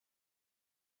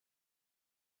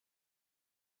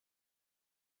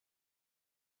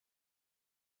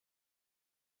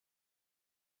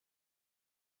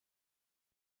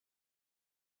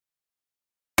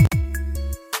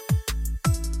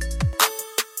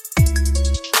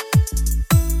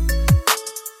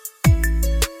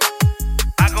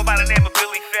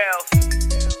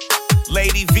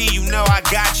Lady V, you know I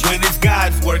got you. When it's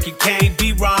God's work, it can't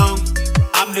be wrong.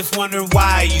 I'm just wondering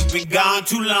why you've been gone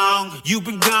too long. You've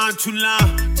been gone too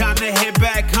long. Time to head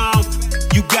back home.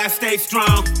 You gotta stay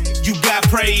strong. You gotta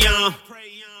pray on.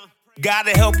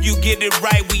 Gotta help you get it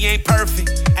right. We ain't perfect.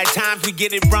 At times we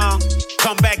get it wrong.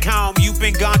 Come back home. You've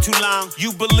been gone too long.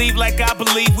 You believe like I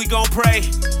believe. We gon' pray.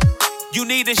 You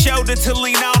need a shoulder to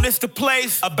lean on, it's the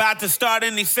place. About to start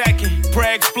any second.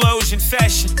 Prayer explosion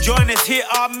session. Join us, hear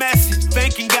our message.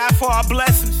 Thanking God for our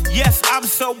blessings. Yes, I'm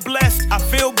so blessed. I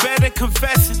feel better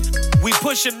confessing. We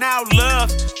pushing out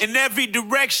love in every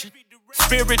direction.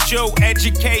 Spiritual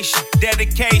education,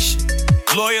 dedication.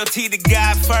 Loyalty to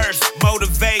God first,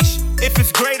 motivation. If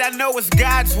it's great, I know it's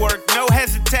God's work, no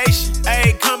hesitation.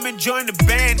 Hey, come and join the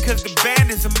band, cause the band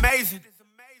is amazing.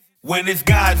 When it's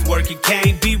God's work, it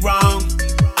can't be wrong.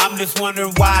 I'm just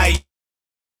wondering why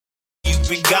you've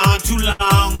been gone too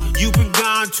long. You've been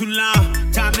gone too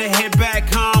long. Time to head back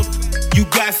home. You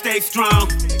gotta stay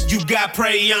strong. You gotta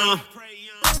pray on.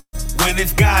 When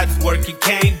it's God's work, it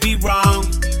can't be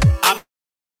wrong. I'm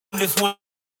just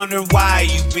wondering why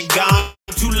you've been gone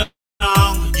too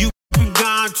long. You've been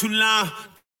gone too long.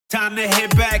 Time to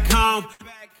head back home.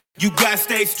 You gotta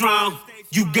stay strong.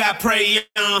 You gotta pray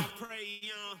on.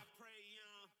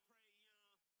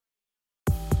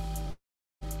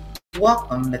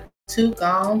 Welcome to Too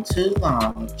Gone Too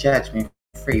Long, Judgment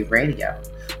Free Radio,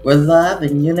 where love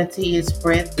and unity is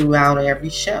spread throughout every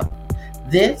show.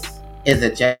 This is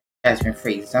a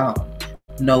judgment-free zone.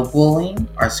 No bullying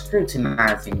or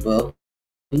scrutinizing will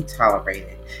be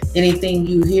tolerated. Anything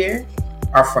you hear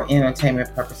are for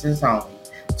entertainment purposes only.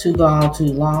 Too Gone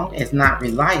Too Long is not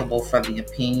reliable for the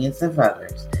opinions of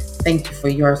others. Thank you for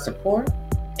your support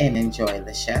and enjoy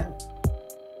the show.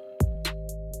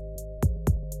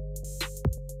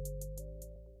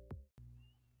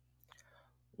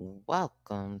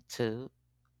 Welcome to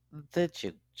the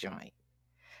Juke Joint.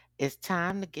 It's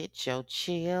time to get your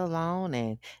chill on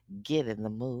and get in the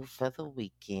mood for the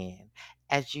weekend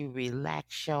as you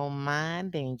relax your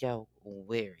mind and your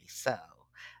weary soul.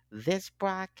 This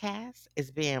broadcast is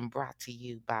being brought to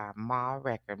you by Ma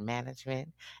Record Management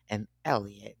and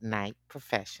Elliott Knight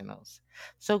Professionals.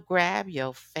 So grab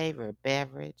your favorite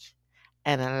beverage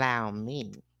and allow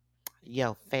me,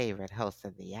 your favorite host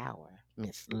of the hour,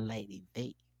 Miss Lady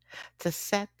V, to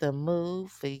set the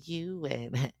mood for you,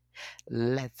 and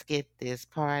let's get this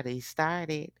party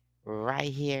started right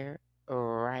here,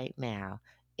 right now,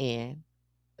 in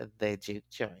the Juke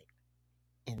Joint.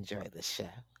 Enjoy the show.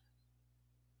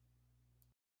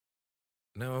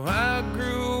 Now I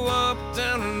grew up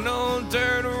down an old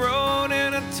dirt road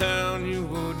in a town you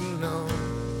wouldn't know.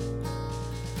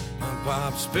 My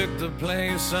pops picked the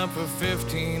place up for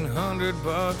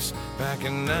 $1,500 back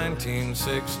in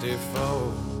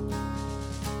 1964.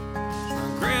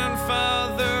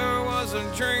 Grandfather was a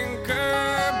drinker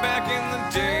back in the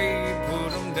day, he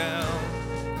put him down.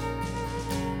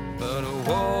 But a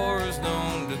war is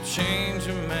known to change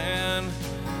a man,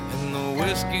 and the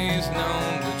whiskey's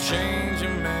known to change a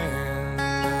man.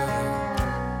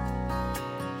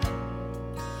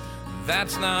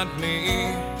 That's not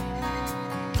me.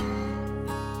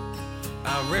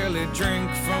 I rarely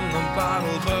drink from the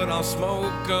bottle, but I'll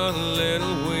smoke a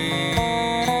little weed.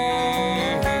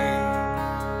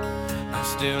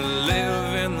 Still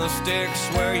live in the sticks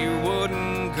where you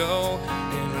wouldn't go,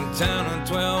 in a town of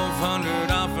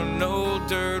 1,200 off an old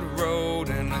dirt road,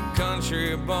 and a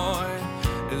country boy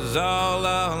is all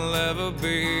I'll ever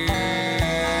be.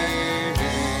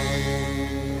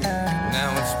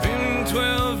 Now it's been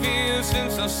 12 years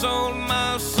since I sold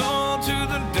my soul to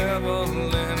the devil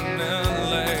in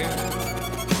L.A.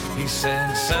 He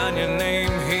said, sign your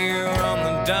name here on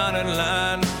the dotted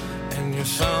line, and your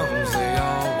songs, they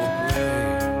all will play.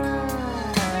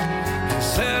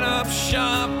 Set up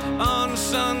shop on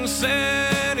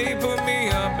Sunset, he put me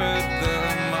up at the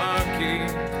marquee.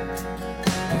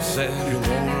 He said, you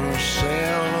wanna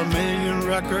sell 1,000,000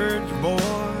 records,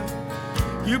 boy?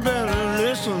 You better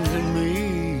listen to me.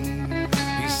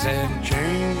 He said,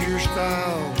 change your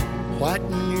style,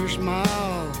 whiten your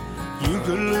smile. You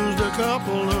could lose a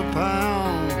couple of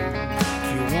pounds.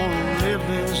 If you wanna live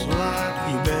this life,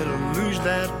 you better lose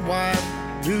that wife.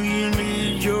 Do you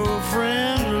need your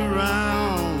friends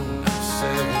around?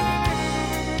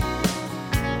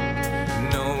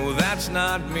 No, that's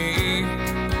not me.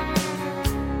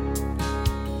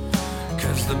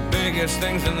 'Cause the biggest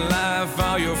things in life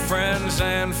are your friends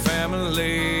and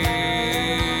family.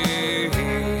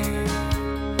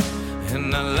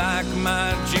 And I like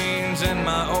my jeans and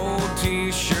my old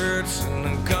t-shirts, and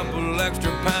a couple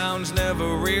extra pounds never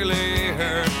really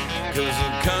hurt. 'Cause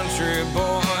a country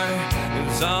boy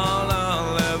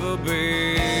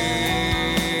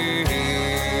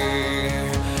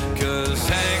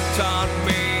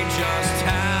me just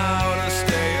how to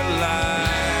stay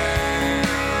alive.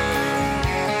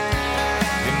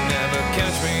 You never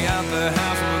catch me out the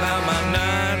house without my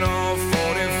 9 or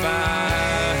 45.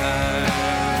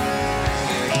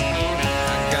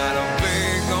 I got a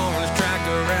big orange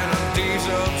tractor and a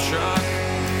diesel truck.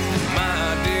 My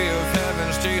idea of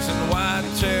heaven's chasing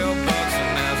whitetail bucks,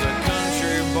 and as a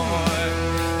country boy,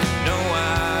 you know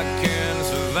I can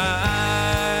survive.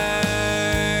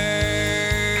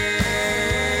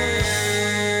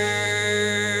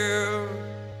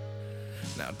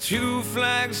 Now 2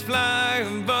 flags fly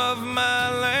above my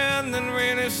land and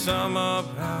really sum up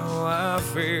how I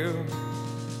feel.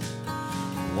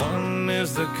 One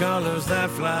is the colors that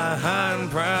fly high and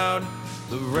proud,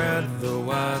 the red, the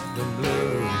white, the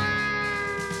blue.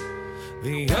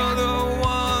 The other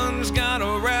one's got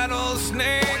a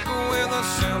rattlesnake with a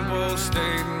simple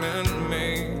statement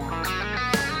made.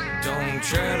 Don't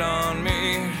tread on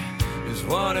me is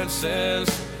what it says,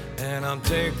 and I'll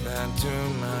take that to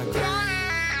my grave.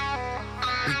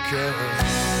 Because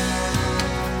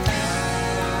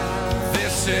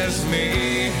this is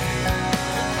me.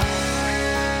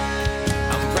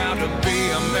 I'm proud to be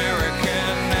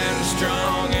American and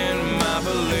strong in my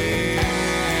belief.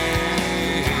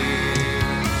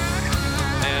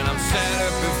 And I've said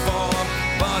it before,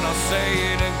 but I'll say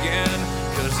it again,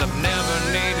 'cause I've never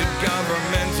needed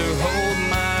government to hold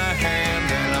my hand.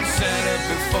 And I've said it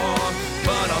before,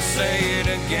 but I'll say it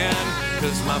again,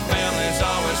 'cause my family's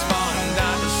always fought and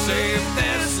died to save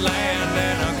this land.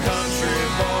 And a country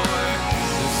boy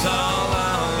is all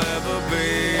I'll ever be.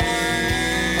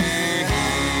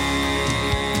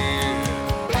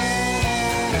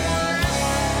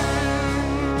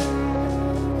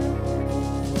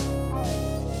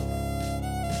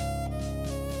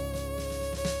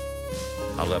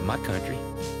 I love my country.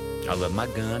 I love my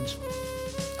guns.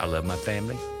 I love my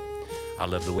family. I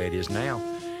love the way it is now.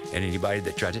 And anybody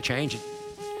that tries to change it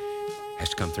has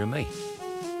to come through me.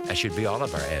 That should be all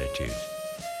of our attitudes.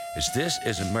 Is this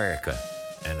is America,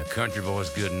 and a country boy's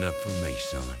good enough for me,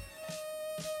 son.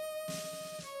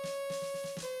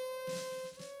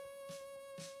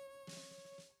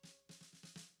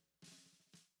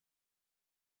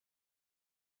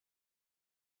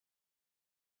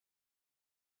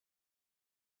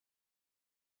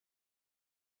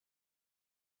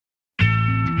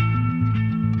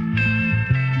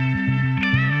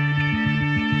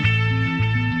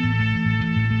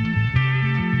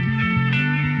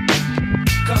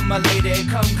 Come my lady,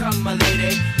 come my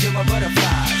lady, you're my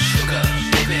butterfly, sugar,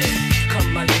 baby.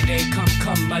 Come my lady,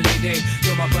 come my lady,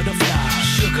 you're my butterfly,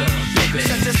 sugar, baby.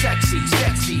 Such a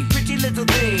sexy, pretty little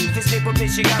thing. This April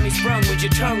bitch, you got me sprung with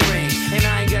your tongue ring. And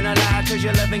I ain't gonna lie, 'cause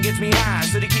your loving gets me high.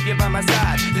 So to keep you by my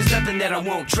side, there's nothing that I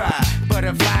won't try.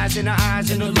 Butterflies in her eyes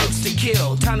and her looks to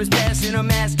kill. Time is passing,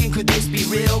 I'm asking, could this be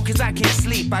real? 'Cause I can't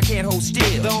sleep, I can't hold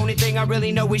still. The only thing I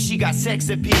really know is she got sex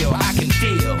appeal. I can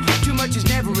feel, too much is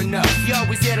never enough. You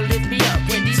always there to lift me up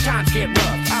when these times get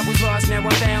rough. I was lost, now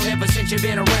I'm found, ever since you've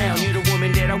been around. You're the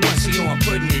woman that I want, so yo, I'm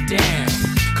putting it down.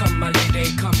 Come my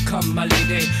lady, come my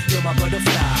lady, you're my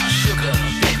butterfly, sugar,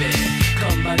 baby.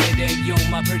 Come my lady, you're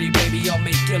my pretty baby, I'll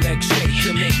make your legs shake,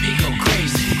 you make me go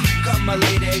crazy. Come my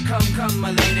lady, come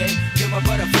my lady, you're my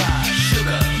butterfly,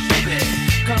 sugar, baby.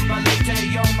 Come my lady,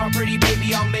 you're my pretty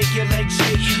baby, I'll make your legs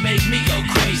shake, you make me go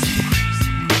crazy.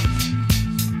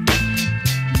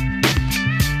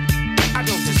 I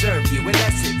don't deserve you,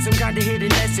 unless it's some kind of hidden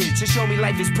message to show me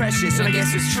life is precious, and I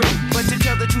guess it's true. But to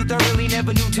tell the truth, I really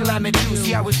never knew till I met you.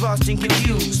 See, I was lost and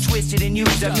confused, twisted and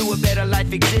used. I knew a better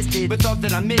life existed, but thought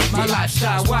that I missed my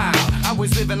lifestyle wild. I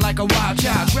was living like a wild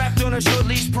child, trapped on a short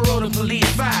leash, parole to police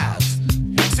files.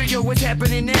 So yo, what's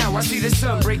happening now? I see the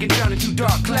sun breaking down into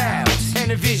dark clouds,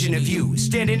 and a vision of you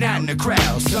standing out in the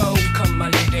crowd. So come my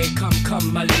lady, come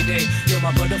my lady, you're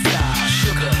my butterfly,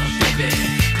 sugar, baby.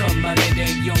 Come my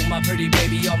lady, you're my pretty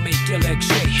baby, I'll make your legs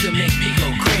shake, you make me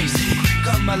go crazy.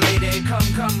 Come my lady,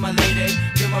 come my lady,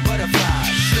 you're my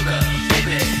butterfly, sugar,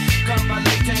 baby. Come my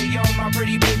lady, you're my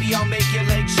pretty baby, I'll make your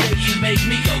legs shake, you make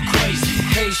me go crazy.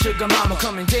 Hey sugar mama,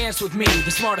 come and dance with me.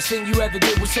 The smartest thing you ever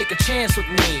did was take a chance with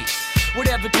me.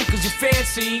 Whatever tickles your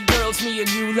fancy, girls, me and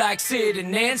you like Sid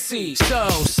and Nancy. So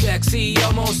sexy,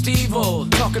 almost evil,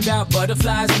 talking about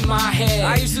butterflies in my head.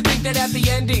 I used to think that happy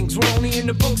endings were only in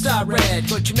the books I read,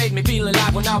 but you made me feel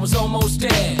alive when I was almost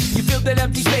dead. You filled that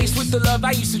empty space with the love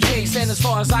I used to chase, and as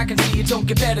far as I can see, it don't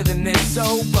get better than this.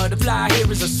 So butterfly,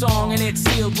 here is a song, and it's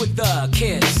sealed with a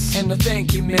kiss and a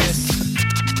thank you, miss.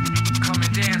 Come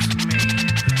and dance with me,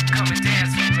 come and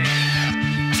dance with me,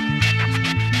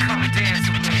 come and dance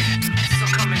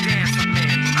with me.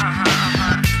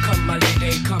 Come my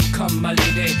lady, come my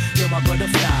lady, you're You're my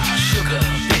butterfly, sugar,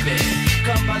 baby.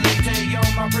 Come my lady, you're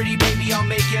my pretty baby. I'll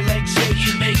make your legs shake,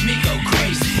 you make me go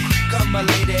crazy. Come my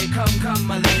lady, come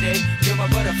my lady. You're my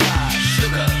butterfly,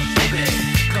 sugar, baby.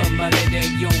 Come my lady,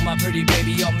 you're my pretty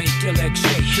baby. I'll make your legs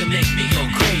shake, you make me go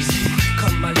crazy.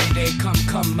 Come my lady,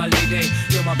 come my lady.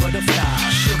 You're my butterfly,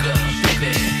 sugar,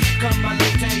 baby. Come my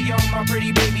lady, you're my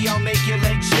pretty baby. I'll make your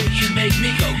legs shake, you make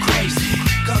me go crazy.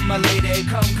 Come my lady,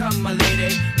 come my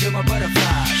lady. You're my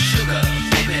butterfly, sugar,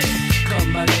 baby.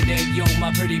 Come my lady, you're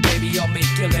my pretty baby. I'll make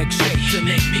your legs shake, you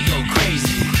make me go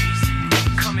crazy.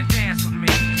 Come and dance with me.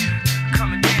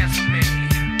 Come and dance with me.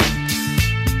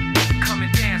 Come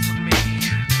and dance with me.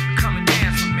 Come and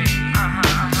dance with me.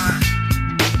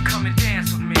 Come and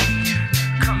dance with me.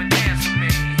 Come and dance with me.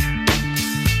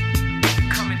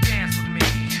 Come and dance with me.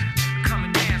 Come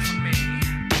and dance with me.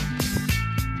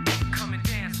 Come and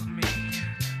dance with me.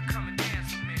 Come and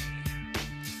dance with me.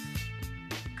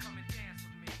 Come and dance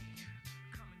with me.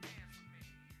 Come and dance with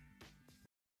me.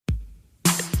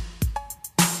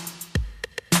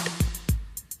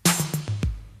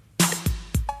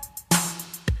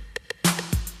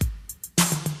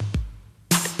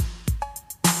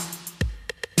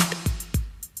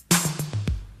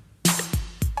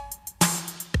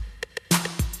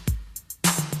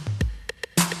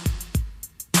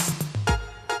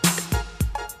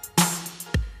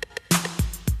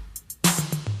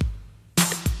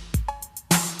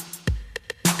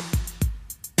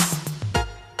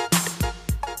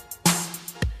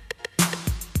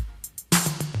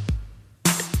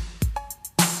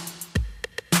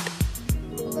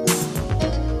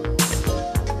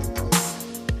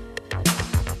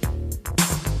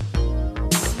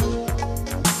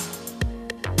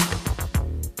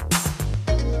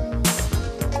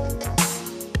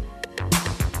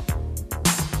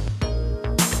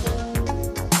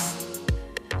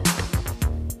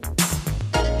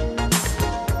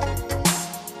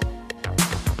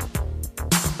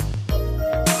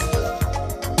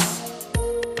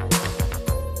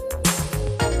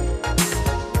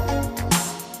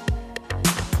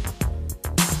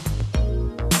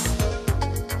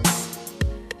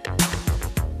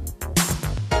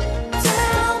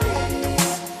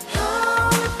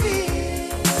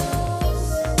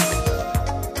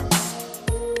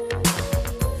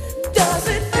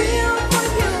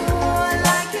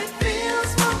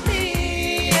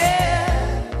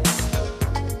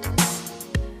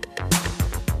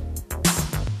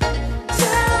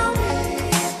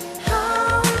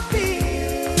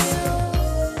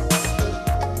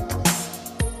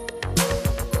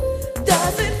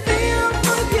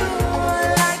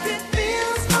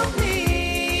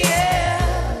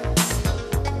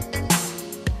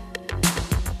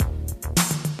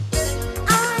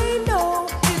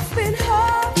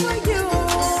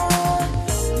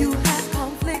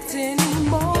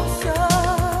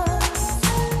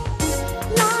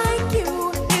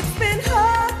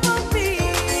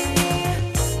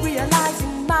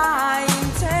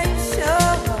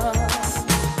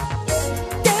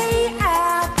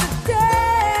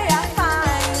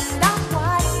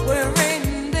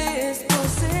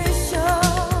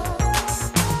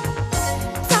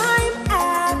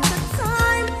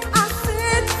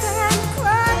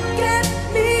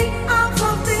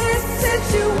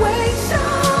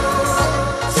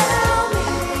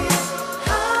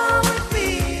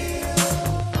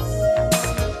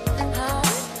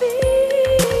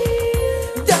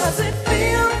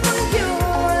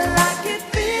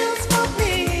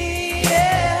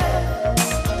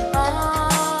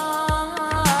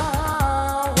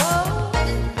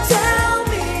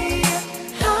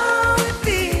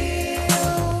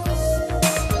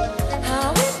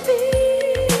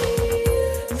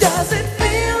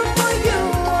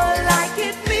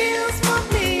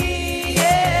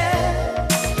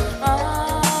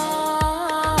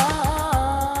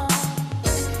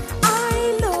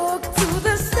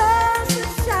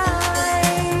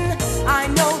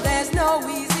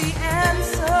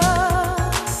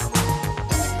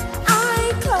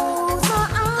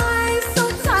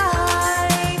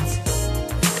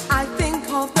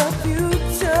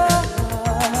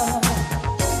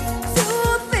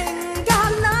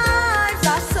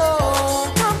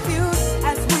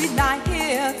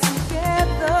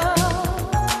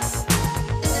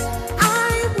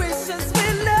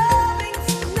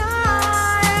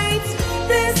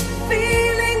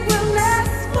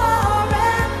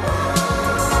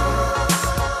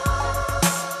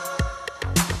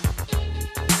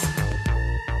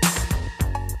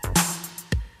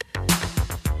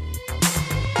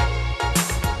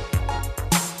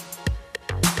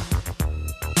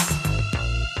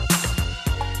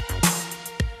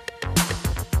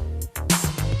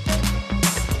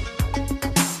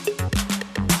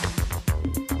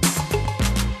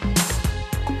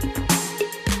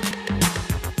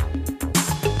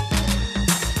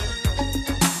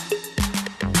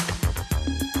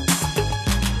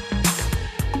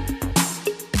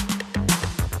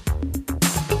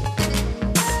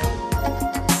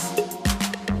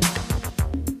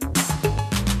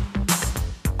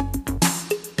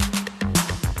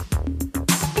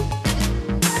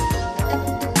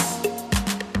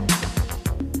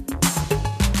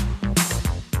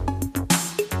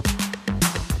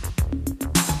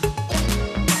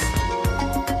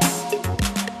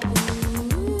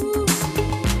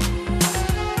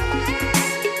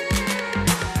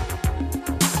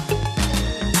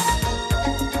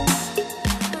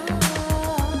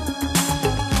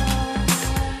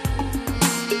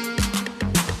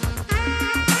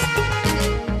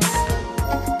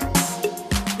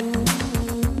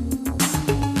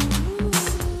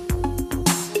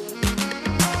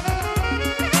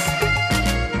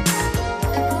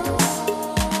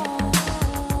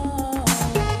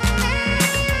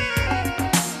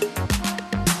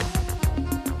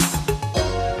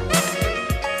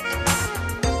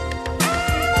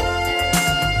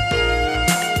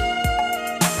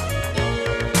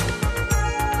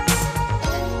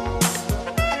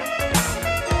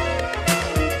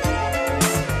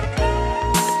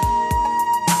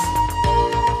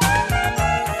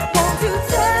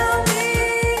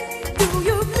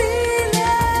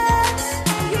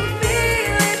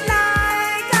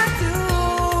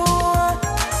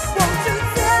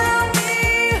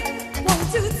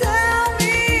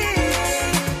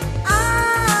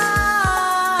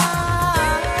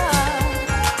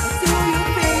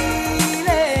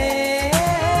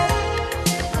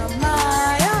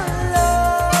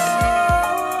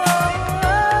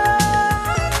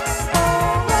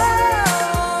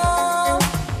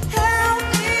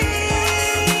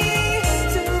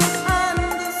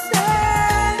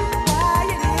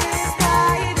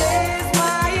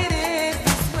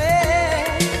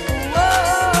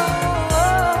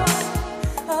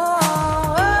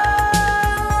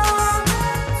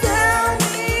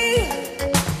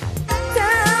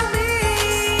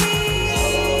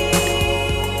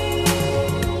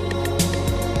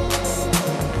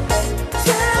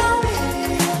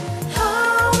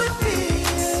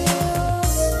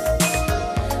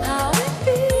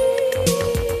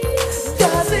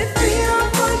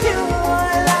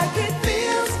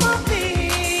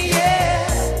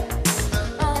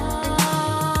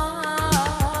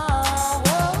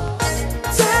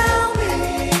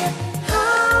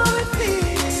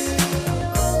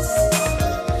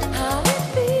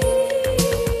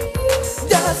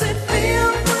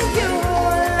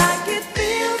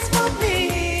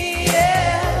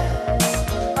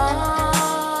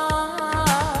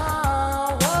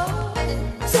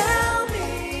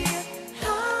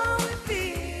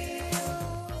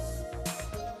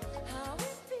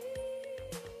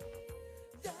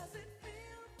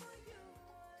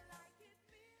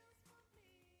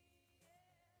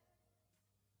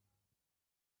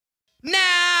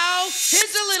 Now, here's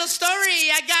a little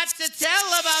story I got to tell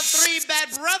about three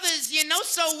bad brothers you know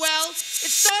so well.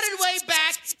 It started way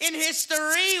back in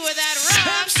history with that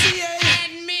Rob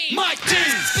and me. Mike D.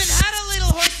 Been had a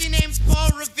little horsey named Paul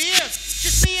Revere.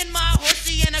 Just me and my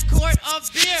horsey in a quart of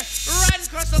beer. Riding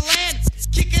across the land,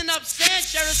 kicking up sand.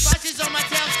 Sheriff's posses on my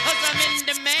tail cause I'm in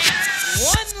demand.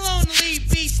 One lonely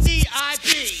beastie I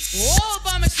be. All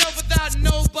by myself without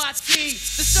nobody.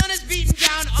 The sun is beating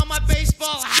down on my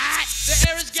baseball hat. The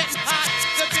air is getting hot,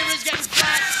 the beer is getting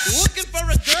flat. Looking for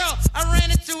a girl, I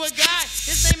ran into a guy.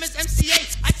 His name is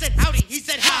MCA. I said howdy, he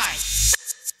said hi.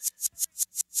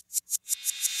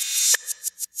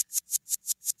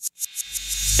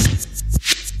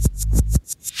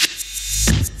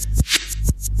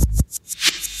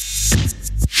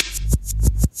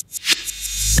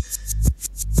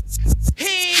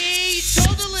 He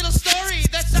told a little story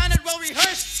that sounded well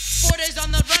rehearsed. 4 days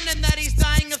on the run and that he's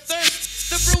dying of thirst.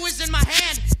 The brew was in my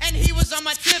hand, and he was on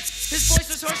my tip. His voice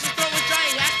was hoarse, his throat was dry,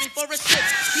 he asked me for a sip.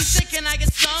 He said, can I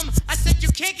get some? I said, you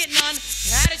can't get none.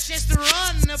 Had a chance to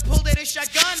run, pulled out a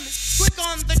shotgun. Quick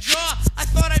on the draw, I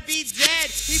thought I'd be dead.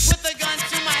 He put the gun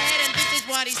to my head, and this is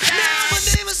what he said. Now my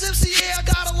name is MCA, I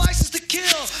got a license to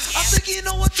kill. I think you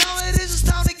know what time it is, it's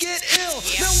time to get ill.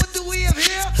 Now what do we have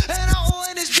here? And I owe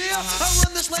in his beer. I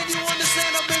run this lane, you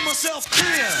understand, I made myself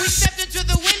clear. We stepped into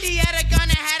the wind, he had a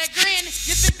gun and had a grin.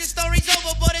 You think the story's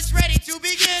over, but it's ready to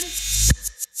begin.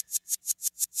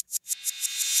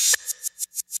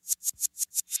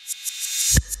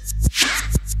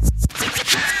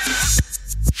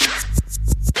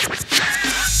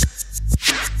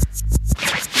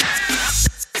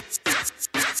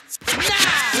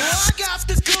 Well, I got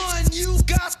the gun, you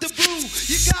got the boo.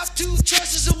 You got two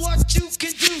choices of what you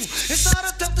can do. It's not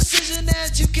a tough decision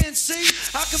as you can see.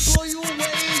 I can blow you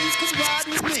away and you can ride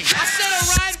with me. I said I'll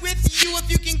ride with you if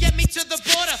you can get me to the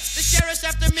border. The sheriff's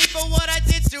after me for what I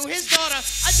did to his daughter.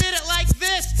 I did it like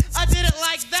this, I did it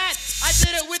like that. I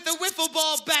did it with a wiffle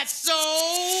ball bat. So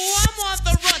I'm on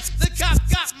the run, the cop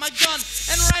got my gun.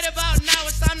 And right about now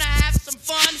it's time to have some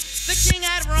fun. The king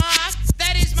had rock,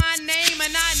 that is my name.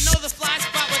 And I know the fly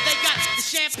spot where they got the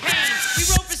champagne. We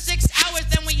rode for 6 hours,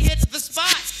 then we hit the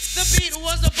spot. The beat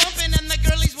was a bumping and the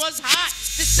girlies was hot.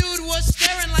 This dude was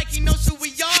staring like he knows who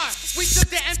we are. We took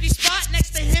the empty spot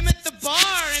next to him at the bar.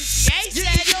 MCA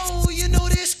Yeah, said, yo, you know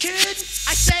this kid?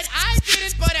 I said I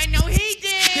didn't, but I know he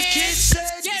did. The kid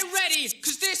said, Get ready,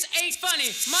 cause this ain't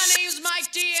funny. My name's Mike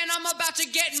D and I'm about to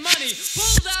get money.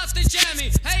 Pulled out the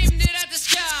jammy, aimed it at the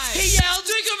sky. He yelled,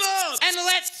 drink 'em up, and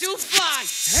let two fly.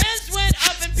 Hands went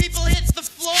up and people hit the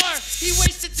floor. He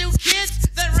wasted 2 kids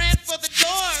that ran for the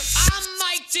door. I'm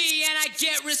Mike D and I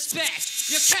get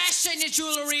respect. Your cash and your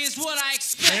jewelry is what I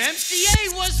expect.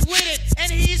 MCA was with it,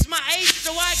 and he's my ace.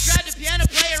 So I grabbed the piano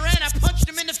player and I punched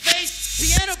him in the face.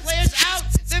 Piano player's out,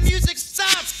 the music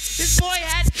stopped. His boy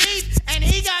had beef and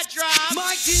he got dropped.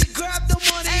 Mike D grabbed the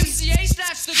money. MCA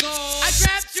snaps the gold. I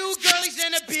grabbed 2 girlies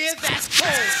and a beer that's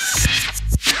cold.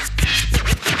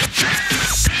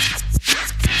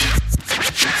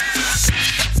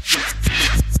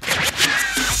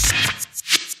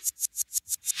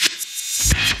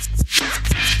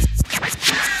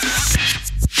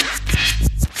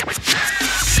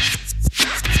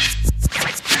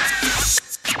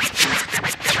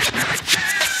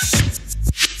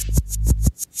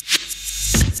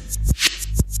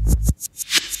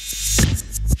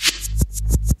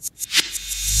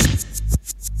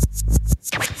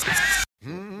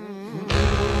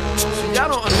 Y'all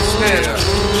don't understand,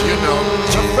 you know.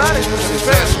 Rough Riders was the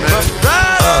best, man. Rough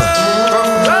Riders.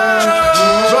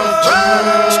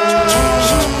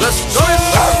 Let's go.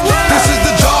 This is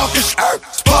the darkest,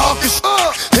 sparkest,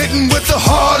 hitting with the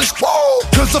hardest.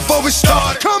 Cause before we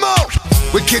start, come on.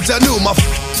 With kids I knew, my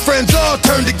friends all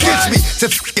turned against me.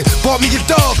 Said bought me a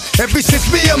dog. Ever since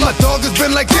me and my dog has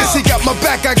been like this. He got my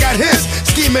back, I got his.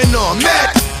 Scheming on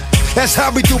mad. That's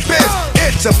how we do biz.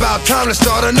 It's about time to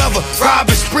start another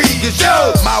robbery spree. Cause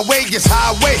yo, my way is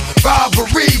highway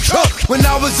robbery. When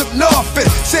I was up north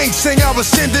and sing, I was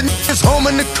sending niggas home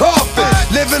in the coffin.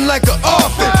 Living like an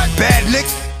orphan. Bad nigga,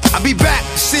 I'll be back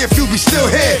to see if you be still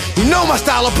here. You know my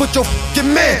style, I'll put your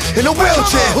f***ing man in a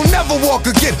wheelchair. Who'll never walk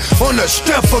again on the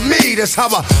strength of me. That's how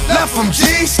I left from G,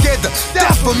 scared to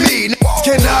death of me. Niggas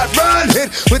cannot run, hit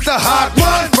with a hot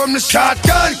one from the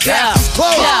shotgun. Caps is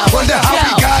closed, wonder how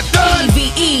we got done.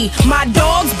 EVE, my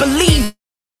dogs believe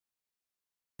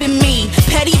in me.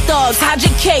 Petty thugs, hide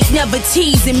your cake, never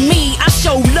teasing me. I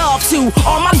show love to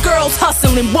all my girls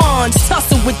hustling ones.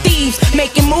 Tussle with thieves,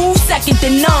 making moves second to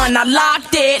none. I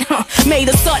locked it, made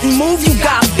a sudden move, you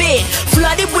got bit.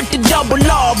 Flooded with the double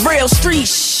law, real street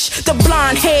shh. Rich, the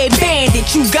blonde-haired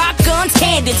bandit. You got guns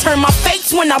handed. Turn my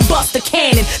face when I bust a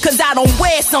cannon. Cause I don't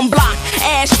wear sunblock.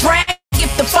 Ash drag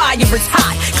if the fire is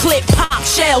hot. Clip, pop,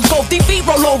 shells, go deep, feet,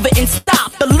 roll over and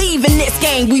stop. Believe in this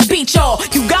game, we beat y'all.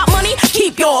 You got money?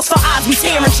 Keep yours. For eyes we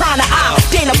tearing, trying to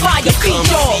identify your feet,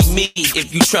 y'all. Come see me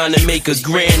if you trying to make a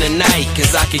grand a night.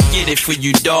 Cause I could get it for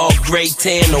you, dog. Gray,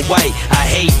 tan, or white. I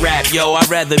hate rap, yo. I'd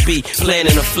rather be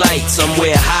planning a flight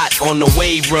somewhere hot on the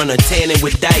wave runner, tanning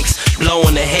with dikes,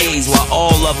 blowing the haze while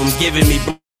all of them giving me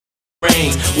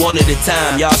brains. One at a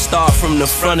time, y'all start from the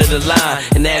front of the line.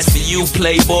 And as for you,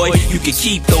 playboy, you can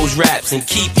keep those raps and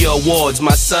keep your awards.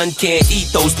 My son can't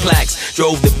eat those plaques.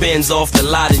 Drove the Benz off the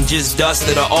lot and just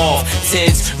dusted her off.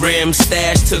 Tents, rims,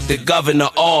 stash, took the governor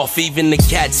off. Even the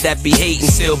cats that be hating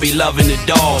still be loving the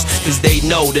dogs. Cause they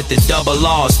know that the double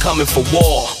R's coming for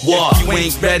war. What? If you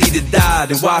ain't ready to die,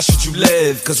 then why should you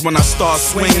live? Cause when I start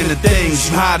swinging the things,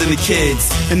 you hiding the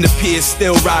kids. And the peers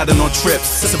still riding on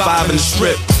trips, surviving the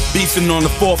strip. Beefing on the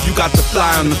 4th, you got to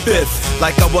fly on the 5th.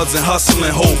 Like I wasn't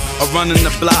hustling hope, or running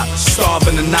the block,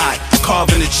 starving the night,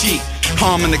 carving the cheek,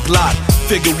 palming the Glock.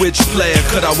 Figure which player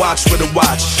could I watch with a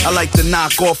watch. I like to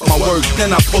knock off my work,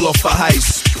 then I pull off a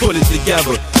heist. Put it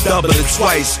together, double it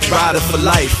twice, ride it for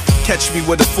life. Catch me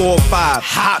with a 4 or 5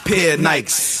 hot pair of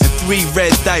Nikes and 3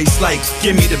 red dice like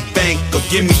give me the bank or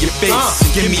give me your face,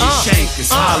 give me your shank.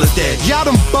 It's holiday. Y'all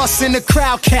done bust in the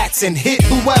crowd cats and hit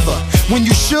whoever. When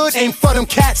you should aim for them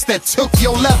cats that took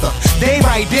your leather. They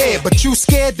right there, but you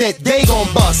scared that they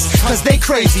gon' bust. Cause they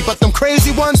crazy, but them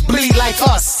crazy ones bleed like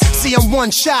us. See them one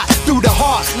shot through the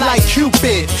heart like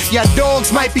Cupid. Y'all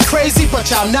dogs might be crazy, but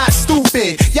y'all not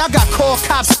stupid. Y'all got call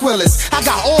cops squillers. I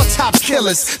got all top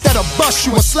killers that'll bust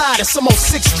you and slide at some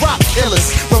 06 drop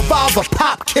killers. Revolver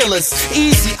pop killers.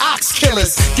 Easy ox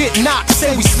killers. Get knocked,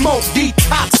 say we smoke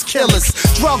detox killers.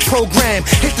 Drug program,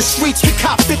 hit the streets, we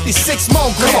cop 56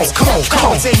 more grams. Come on.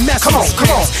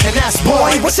 And that's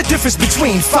boy, what's the difference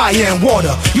between fire and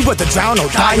water? You either drown or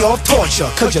die off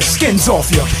torture. Cause your skin's off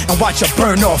you and watch you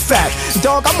burn off fat.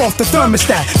 Dog, I'm off the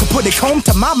thermostat. Can put it home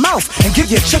to my mouth and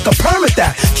give your chick a permit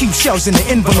that. Keep shells in the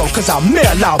envelope cause I'll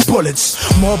mail out bullets.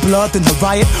 More blood than the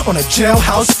riot on a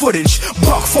jailhouse footage.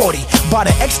 Buck 40, bought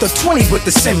an extra 20 with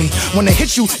the semi. When they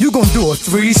hit you, you gon' do a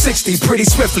 360 pretty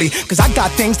swiftly. Cause I got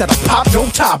things that'll pop your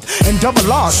top and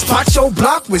double R. Spot your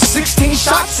block with 16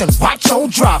 shots and watch your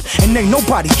drop. And ain't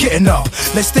nobody getting up.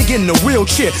 Let's dig in the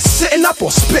wheelchair, sitting up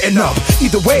or spitting up.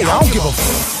 Either way, I don't give a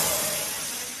f.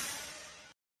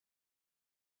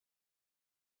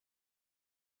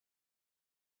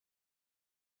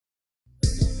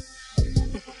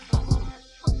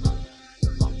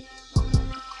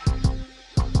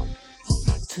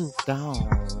 Too gone,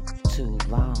 too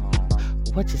long.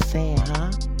 What you saying,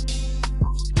 huh?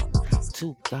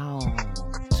 Too gone,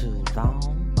 too long.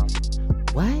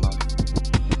 What?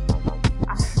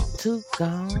 Too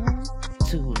gone,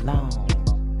 too long.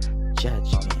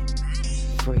 Judgment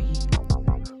free.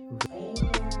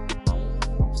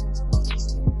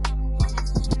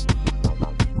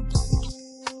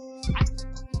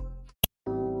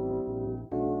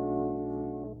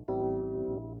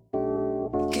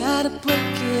 Gotta break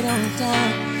it on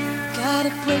down.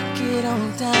 Gotta break it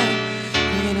on down.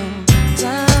 You know,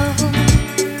 down.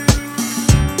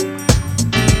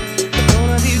 I'm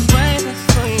gonna be right there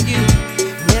for you.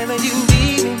 Never you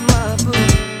leave me, my boo.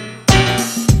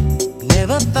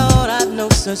 Never thought I'd know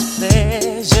such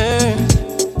pleasure.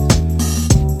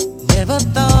 Never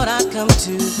thought I'd come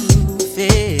to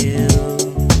feel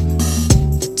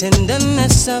the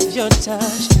tenderness of your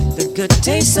touch, the good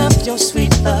taste of your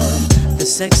sweet love, the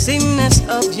sexiness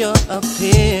of your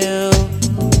appeal.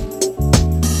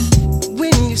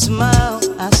 When you smile,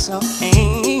 I saw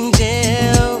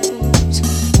angels.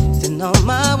 Then all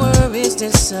my worries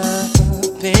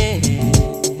disappeared.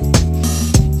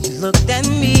 You looked at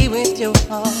me with your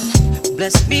heart,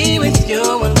 blessed me with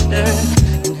your wonder,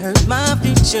 and heard my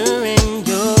future in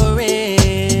your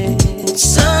end.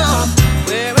 So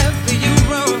wherever you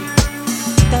roam,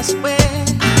 that's where.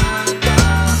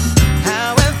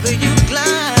 However you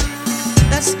glide,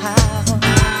 that's how.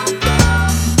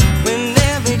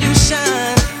 Whenever you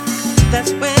shine,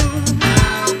 that's when.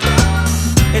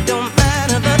 It don't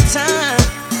matter the time,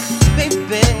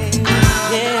 baby,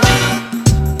 yeah.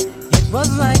 It was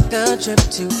like a trip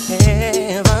to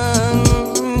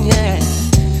heaven, yeah.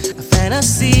 A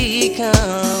fantasy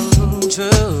come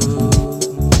true.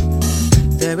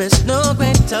 There is no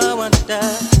greater wonder,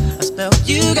 a spell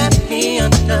you got me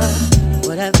under.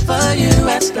 Whatever you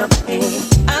ask of me,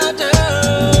 I'll do.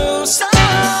 So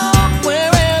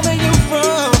wherever you're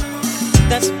from,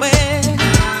 that's where.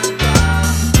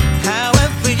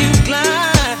 However you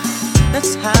glide,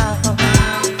 That's how.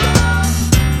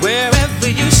 Wherever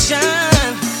you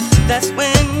shine, that's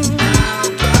when.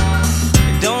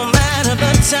 It don't matter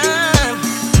the time,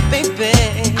 baby.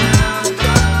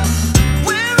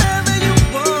 Wherever you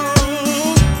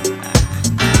want,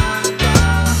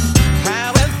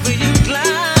 however you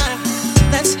glide,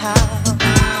 that's how.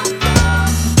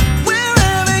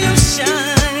 Wherever you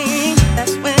shine,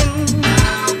 that's when.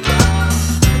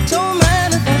 It don't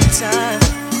matter the time,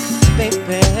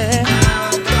 baby.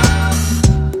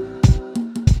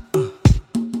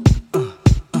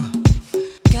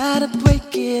 Gotta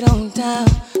break it on down.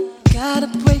 Gotta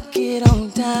break it on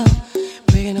down.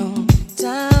 Break it on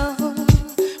down.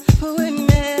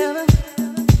 Whenever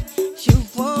you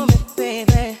want me,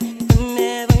 baby.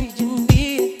 Whenever you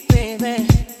need it, baby.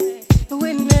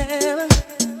 Whenever,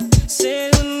 say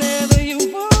whenever you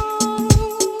want,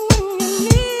 when you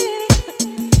need it.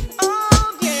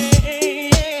 Oh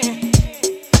yeah,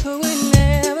 yeah.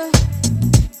 Whenever,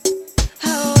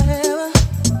 however.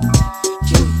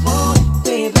 You want it,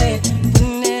 baby.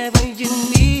 Whenever you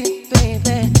need it,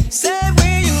 baby. Say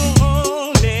where you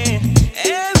want it,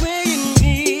 and where you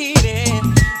need it.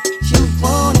 You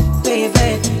want it, baby.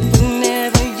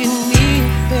 Whenever you need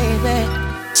it, baby.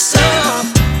 So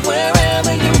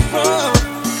wherever you're from,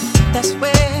 that's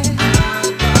where.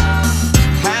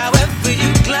 However you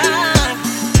glide,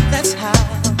 that's how.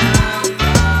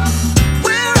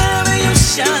 Wherever you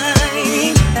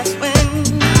shine, that's when.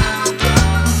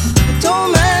 It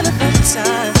don't matter the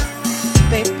time,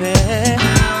 baby.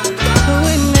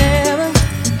 Whenever,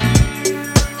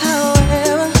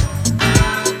 however,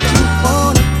 you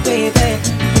want it, baby.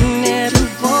 Whenever you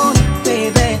want it,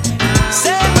 baby.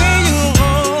 Say where you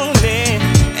want it,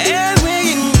 and where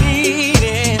you need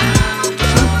it.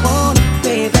 You want it,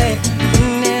 baby.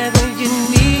 Whenever you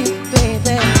need it,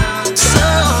 baby. So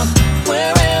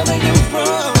wherever you're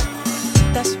from,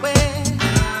 that's where.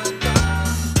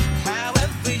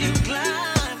 However you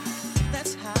glide,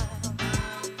 that's how.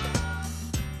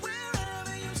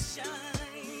 Wherever you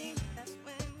shine, that's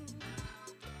when.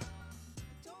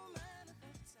 It don't matter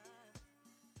the time,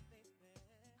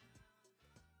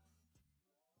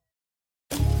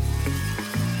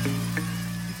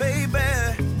 Baby,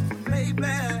 baby,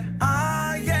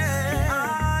 ah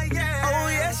yeah, oh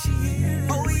yeah she is,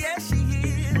 oh yeah she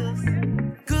is,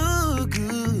 good,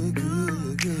 good,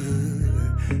 good,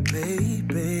 good,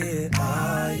 baby,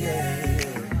 ah yeah,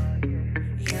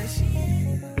 yeah she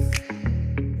is,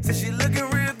 so she looking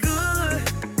real good,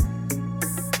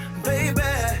 baby,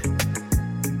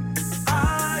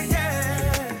 ah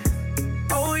yeah,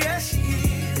 oh yeah she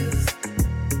is,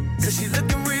 so she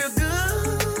looking real good.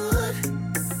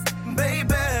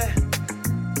 Baby,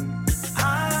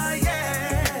 ah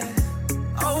yeah,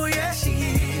 oh yeah she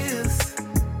is.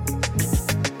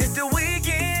 It's the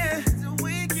weekend,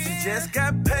 she just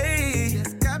got paid.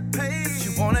 She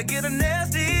wanna get a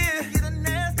nasty,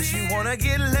 she wanna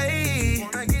get laid.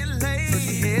 So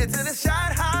she head to the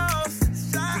shot house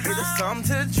to get her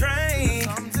something to drink.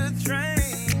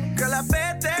 Girl, I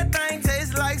bet that thing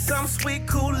tastes like some sweet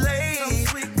Kool-Aid.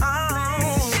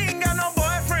 Oh, she ain't got no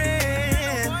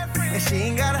boyfriend, and she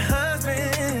ain't got a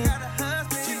husband.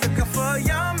 She looking for a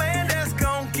young man that's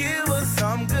gon' give her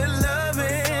some good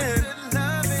loving.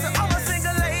 So all my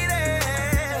single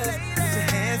ladies, put your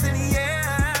hands in the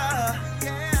air.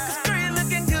 'Cause girl, you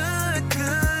looking good,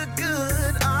 good,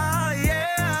 good. Oh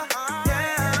yeah,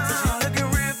 yeah. So she looking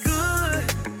real good,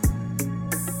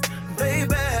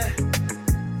 baby.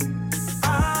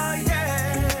 Oh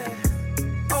yeah.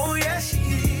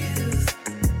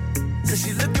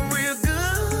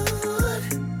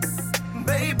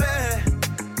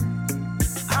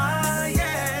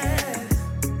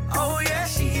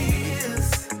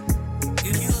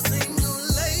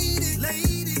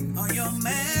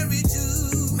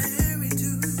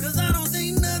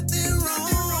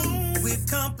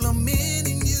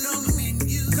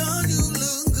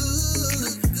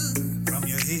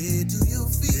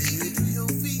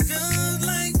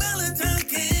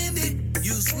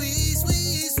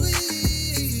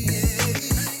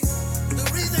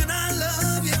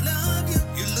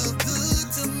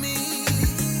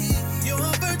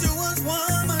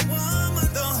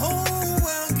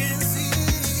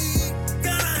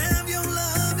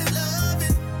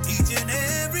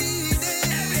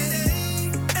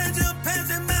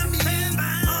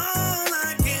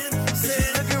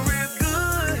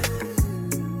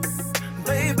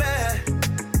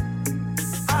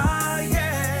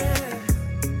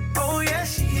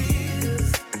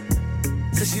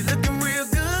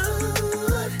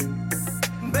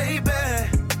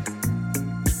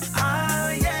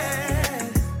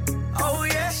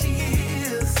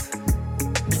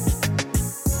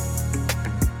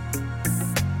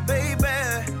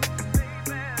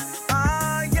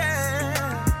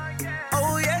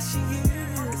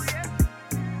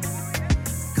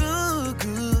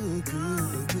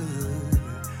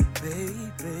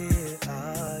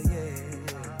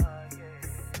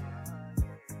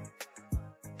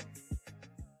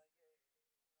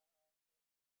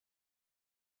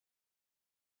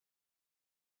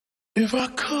 If I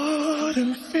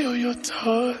couldn't feel your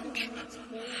touch,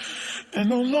 and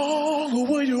no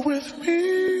longer were you with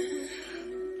me,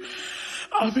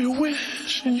 I'd be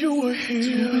wishing you were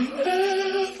here.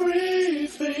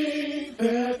 Everything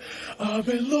that I've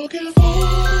been looking for.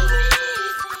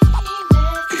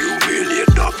 You really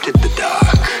adopted the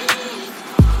dark.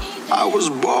 I was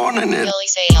born in it.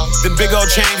 The big old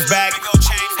chains back.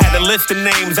 Had a list of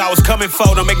names I was coming for.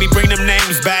 Don't make me bring them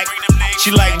names back. She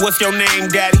like, what's your name,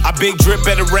 daddy? I big drip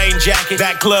at a rain jacket.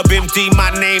 That club empty, my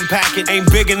name packet.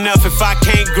 Ain't big enough if I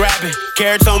can't grab it.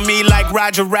 Carrots on me like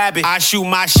Roger Rabbit. I shoot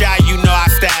my shot, you know I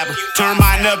stab it. Turn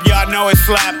mine up, y'all know it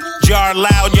slap. Jar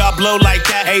loud, y'all blow like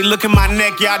that. Hey, look at my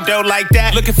neck, y'all dough like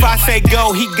that. Look, if I say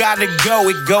go, he gotta go.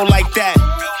 It go like that.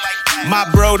 My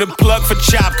bro, the plug for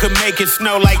chop, could make it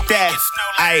snow like that.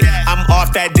 Ayy, I'm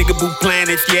off that Diggaboo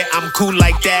planets, yeah, I'm cool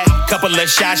like that. Couple of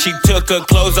shots, she took her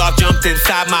clothes off, jumped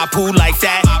inside my pool like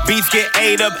that. Beats get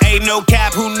ate up, ain't no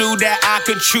cap, who knew that I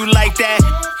could chew like that?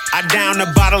 I down a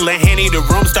bottle of Henny, the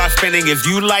room starts spinning, if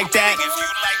you like that.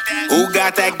 Who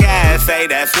got that gas, hey,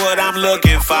 that's what I'm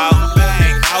looking for.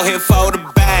 Out here for the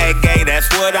bag, hey,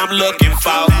 that's what I'm looking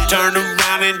for. Turn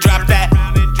around and drop that,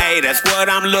 hey, that's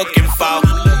what I'm looking for.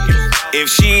 If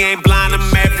she ain't blind, I'm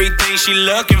everything she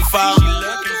looking for.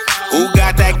 Who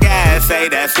got that gas? Hey,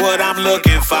 that's what I'm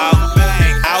looking for.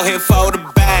 Out here for the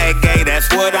bag, hey,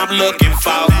 that's what I'm looking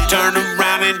for. Turn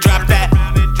around and drop that,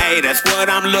 hey, that's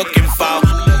what I'm looking for.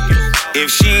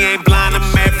 If she ain't blind, I'm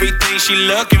everything she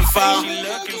looking for.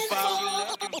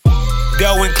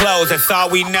 Dough and clothes, that's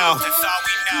all we know.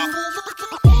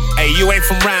 Hey, you ain't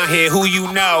from round here, who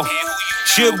you know?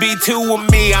 Should be two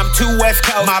with me, I'm too West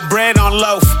Coast. My bread on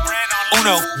loaf.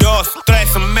 Uno, dos,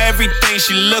 tres, I'm everything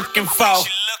she looking for.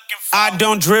 I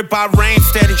don't drip, I rain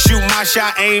steady. Shoot my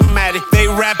shot, aim at it. They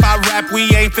rap, I rap, we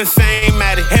ain't the same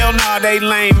at it. Hell no, they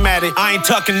lame at it. I ain't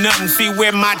tucking nothing, see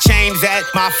where my chain's at.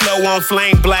 My flow on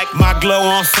flame black, my glow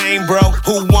on same bro.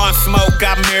 Who wants smoke?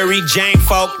 I Mary Jane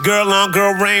folk. Girl on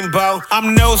girl rainbow.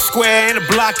 I'm no square in a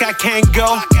block, I can't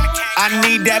go. I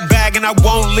need that bag and I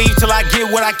won't leave till I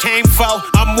get what I came for.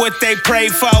 I'm what they pray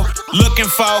for, looking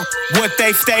for what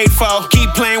they stayed for.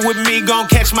 Keep playing with me, gon'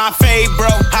 catch my fade, bro.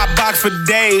 Hot box for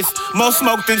days, more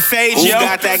smoke than sage, yo. Who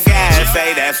got that gas?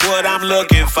 Say that's what I'm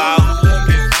looking for.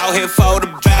 Out here for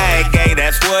the bag, hey,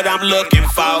 that's what I'm looking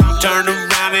for. Turn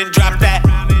around and drop that,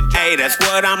 hey, that's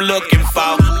what I'm looking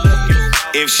for.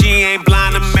 If she ain't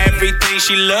blind, I'm everything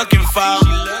she looking for.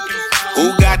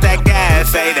 Who got that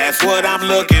gas? Hey, that's what I'm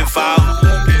looking for.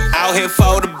 Out here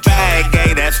for the bag,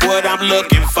 hey, that's what I'm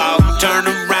looking for. Turn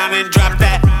around and drop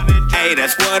that, hey,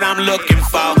 that's what I'm looking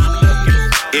for.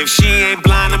 If she ain't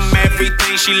blind, I'm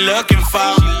everything she looking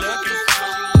for.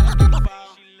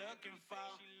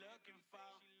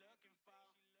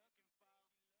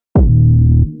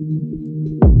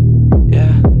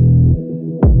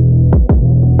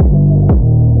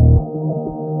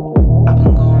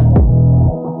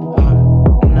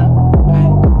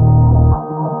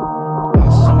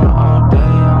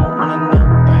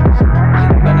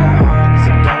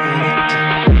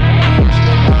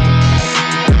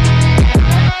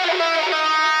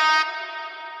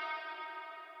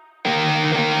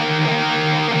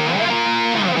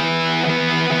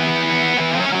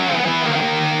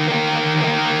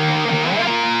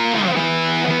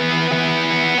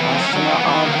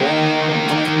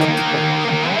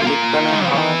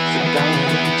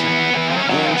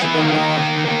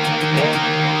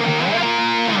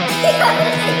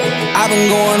 I've been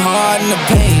going hard in the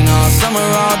pain all summer,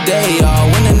 all day, all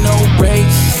winter, no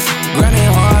breaks.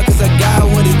 Grinding hard cause I got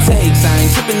what it takes. I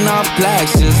ain't tripping off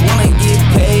plaques, just wanna get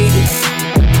paid.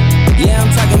 Yeah,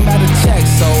 I'm talking about a check,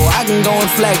 so I can go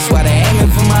and flex while they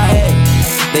aiming for my head.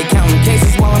 They counting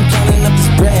cases while I'm counting up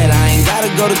this bread. I ain't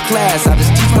gotta go to class, I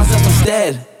just teach myself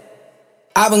instead.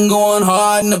 I've been going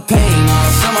hard in the pain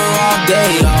all summer, all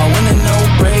day, all winter, no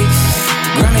breaks.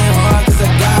 Grinding hard cause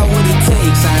I got what it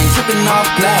takes. I ain't tripping off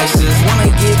plaques, just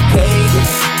wanna get paid.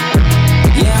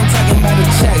 Yeah, I'm talking about a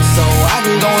check, so I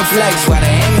can go and flex while they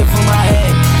aiming for my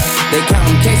head. They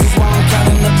counting cases while I'm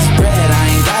counting up this bread. I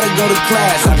ain't gotta go to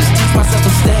class, I just teach myself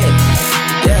instead.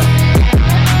 Yeah.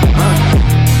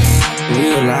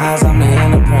 Realize I'm the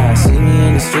enterprise. See me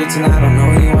in the streets and I don't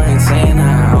know you, I ain't saying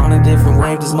hi. On a different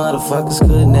wave, these motherfuckers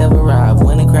could never arrive.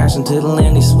 When they crash into the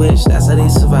land, they switch, that's how they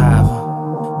survive.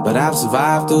 But I've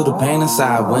survived through the pain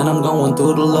inside. When I'm going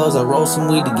through the lows, I roll some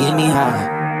weed to get me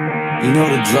high. You know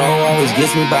the draw always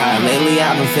gets me by. Lately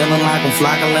I've been feeling like I'm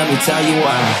flocking, let me tell you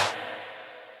why.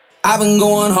 I've been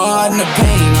going hard in the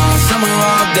pain all summer,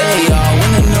 all day, all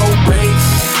winter, no breaks.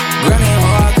 Grinding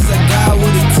hard cause I got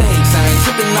what it takes. I ain't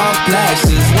tripping tripping off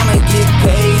flashes, wanna get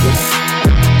paid.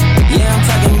 Yeah, I'm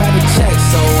talking about a check,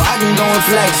 so I can go and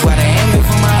flex while they aiming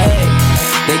for my head.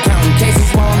 They counting cases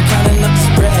while I'm counting up the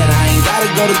spread. I ain't gotta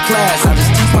go to class, I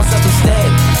just teach myself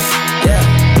instead.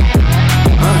 Yeah.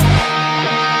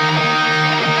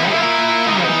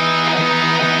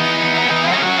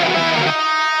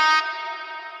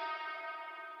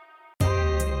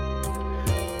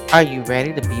 Are you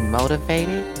ready to be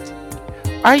motivated?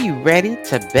 Are you ready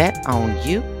to bet on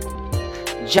you?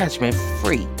 Judgment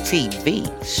Free TV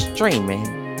streaming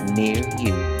near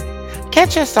you.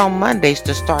 Catch us on Mondays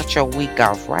to start your week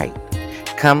off right.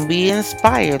 Come be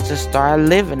inspired to start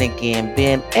living again,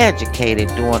 being educated,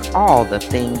 doing all the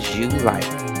things you like.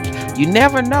 You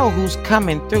never know who's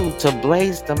coming through to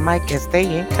blaze the mic as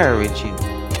they encourage you.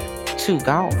 Too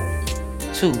gone,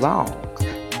 too long.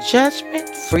 Judgment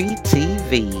Free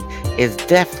TV is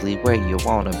definitely where you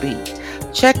want to be.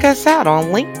 Check us out on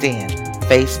LinkedIn,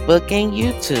 Facebook, and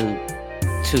YouTube.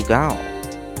 Too gone,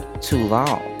 too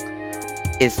long.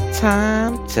 It's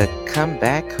time to come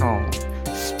back home,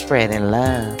 spreading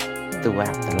love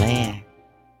throughout the land.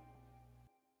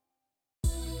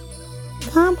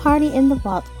 Come party in the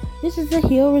vault. This is the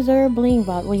Hill Reserve Bling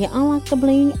Vault, where you unlock the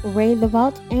bling, raid the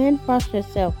vault, and frost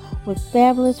yourself with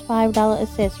fabulous $5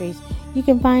 accessories. You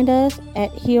can find us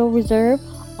at Hill Reserve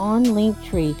on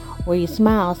Linktree, where you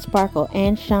smile, sparkle,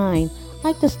 and shine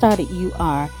like the star that you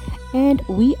are. And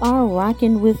we are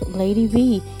rocking with Lady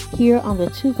V here on the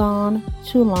Too Gone,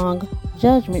 Too Long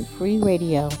Judgment Free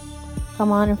Radio.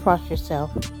 Come on and frost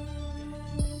yourself.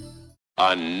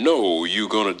 I know you're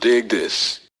gonna dig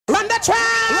this. Run the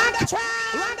track! Run the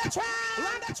track! Run the track!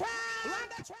 Run the track! Run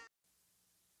the track!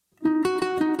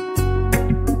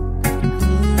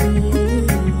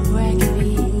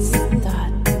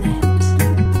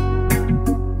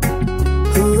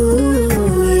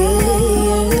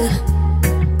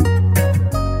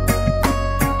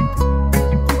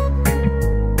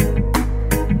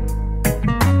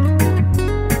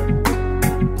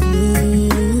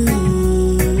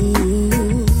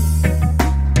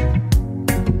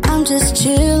 Just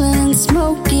chillin',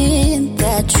 smoking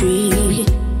that tree.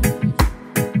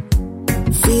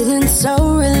 Feeling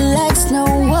so relaxed, no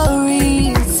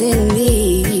worries in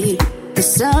me. The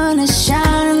sun is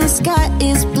shining, the sky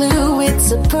is blue.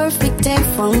 It's a perfect day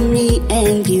for me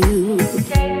and you.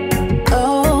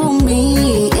 Oh,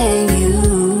 me and you.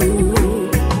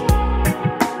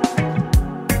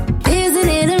 Isn't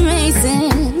it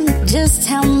amazing just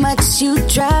how much you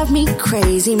drive me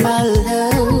crazy, my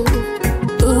love?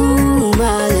 Ooh,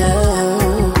 my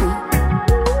love.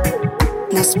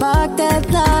 Now spark that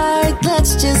light,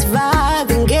 let's just vibe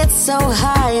and get so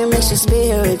high and make your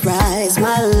spirit rise,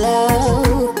 my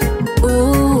love.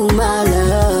 Ooh, my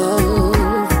love.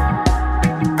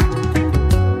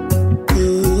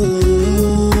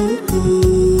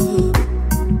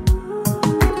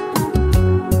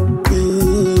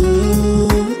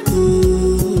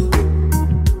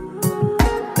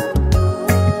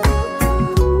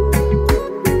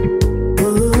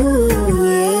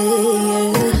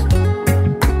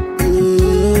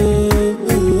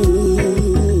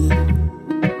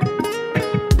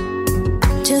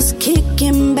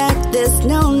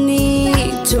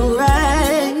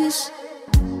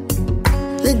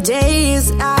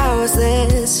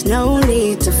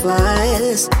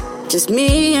 Just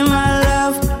me and my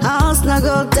love, all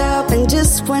snuggled up, and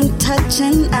just one touch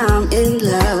and I'm in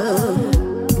love.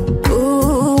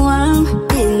 Ooh, I'm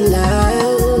in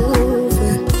love.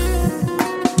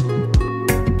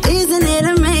 Isn't it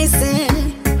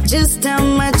amazing just how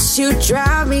much you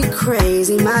drive me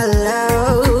crazy, my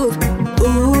love?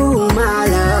 Ooh, my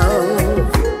love.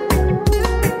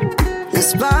 Now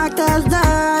spark that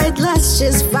light, let's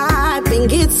just vibe and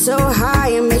get so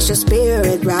high and make your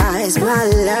spirit rise, my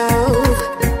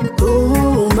love.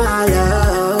 Ooh, my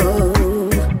love.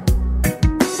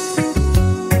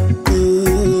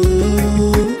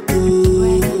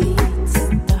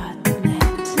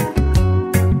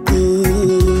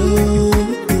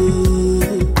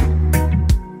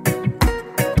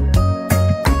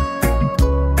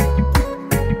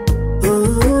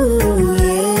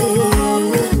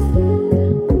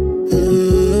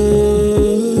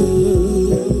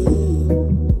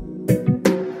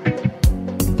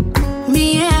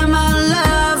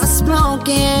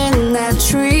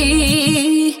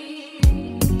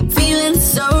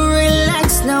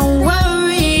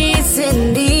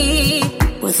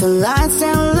 The lights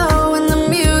down low and the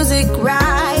music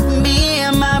right, me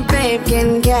and my babe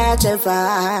can catch a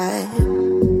vibe.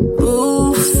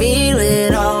 Ooh,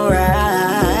 feeling alright.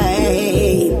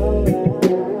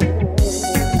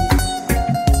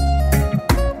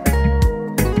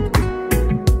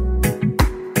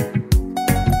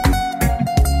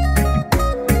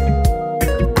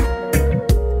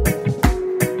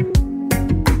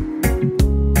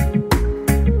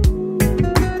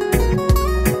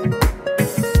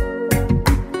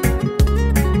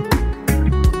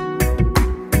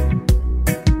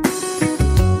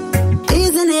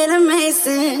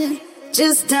 amazing.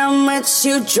 Just how much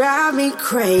you drive me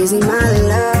crazy, my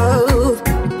love.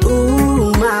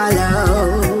 Ooh, my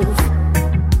love.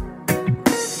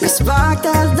 Now spark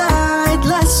that light,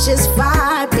 let's just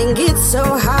vibe and get so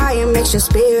high it makes your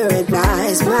spirit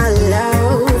rise, my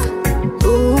love.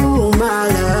 Ooh, my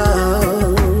love.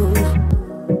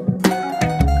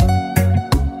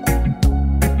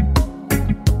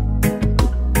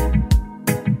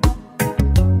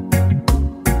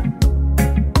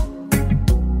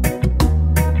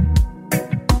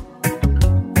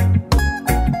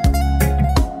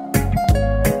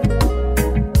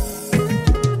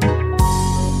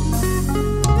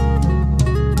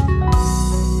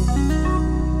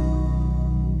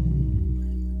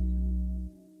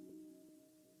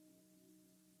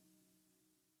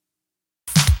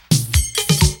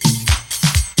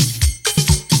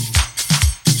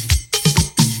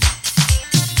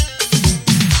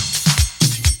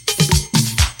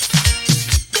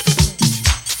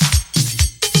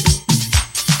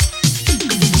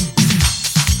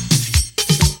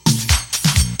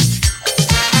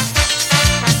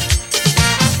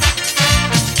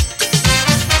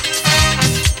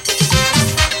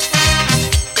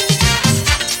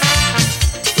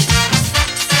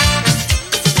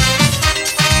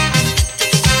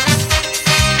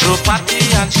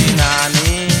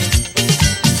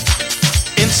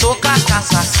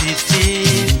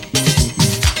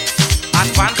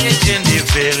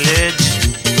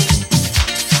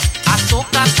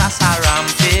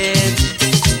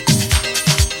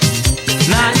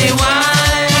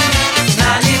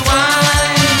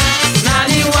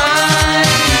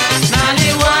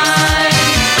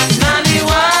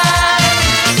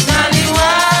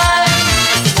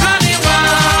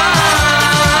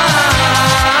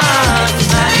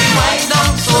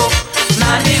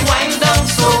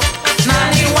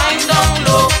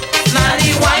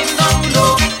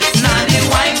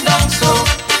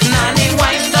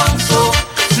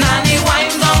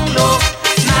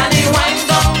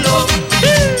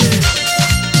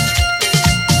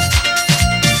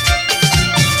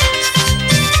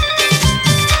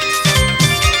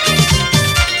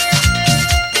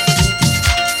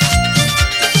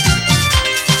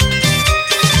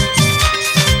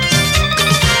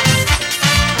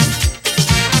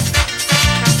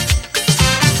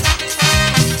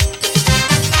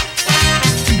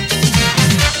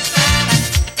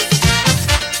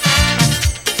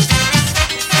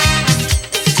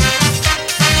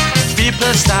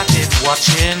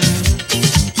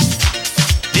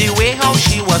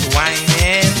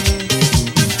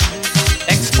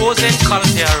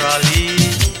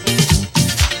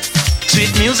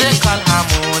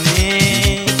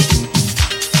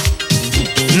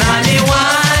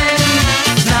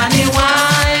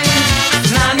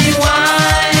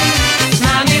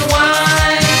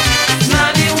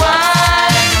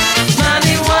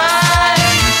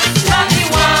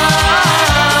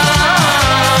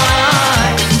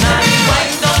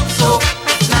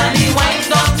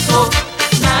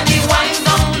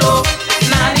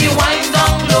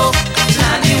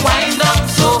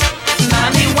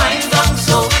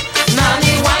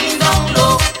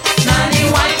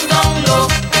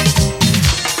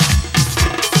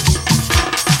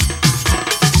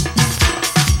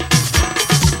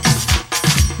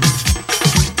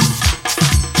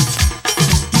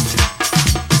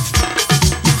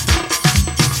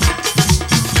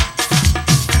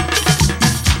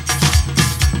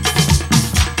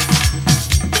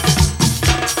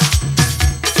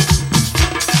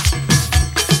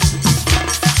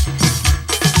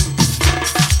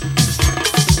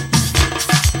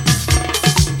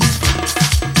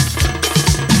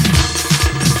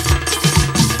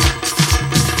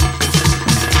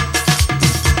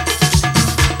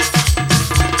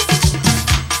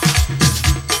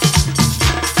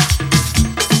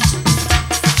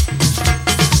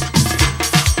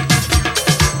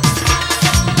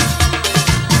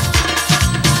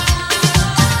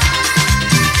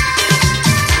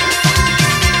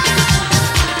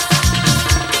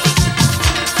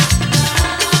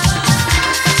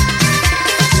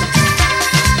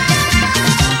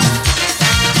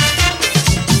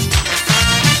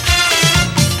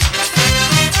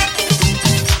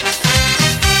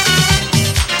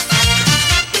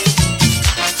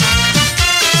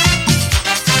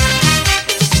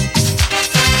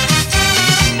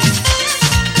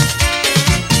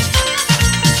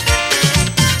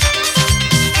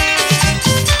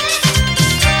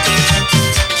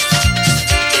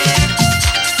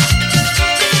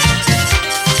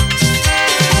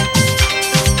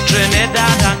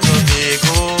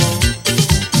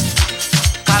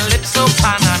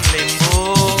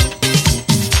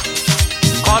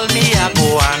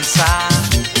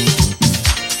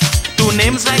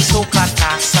 soca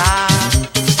tassa.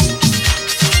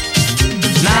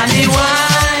 Nani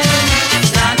wine,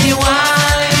 nani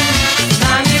wine,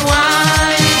 nani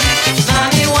wine,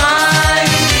 nani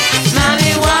wine,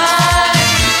 nani wine,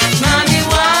 nani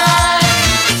wine,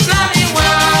 nani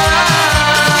wine,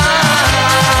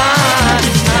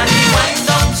 nani wine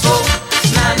down so,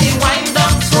 nani wine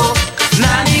down so,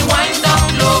 nani wine down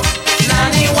low,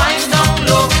 nani wine down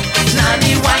low,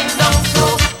 nani wine down so,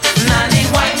 nani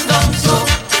wine down so,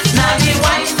 nani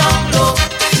wine down low,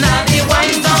 nani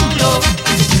wine down low.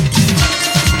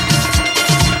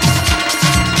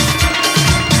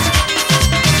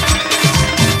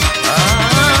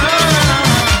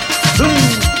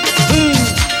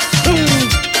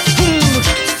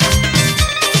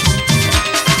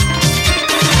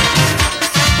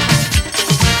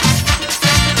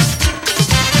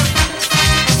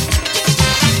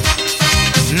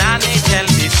 Nani tell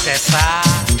me sessa,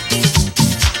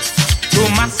 to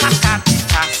massacre the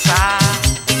tassa.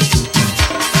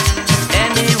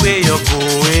 Anywhere you're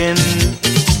going,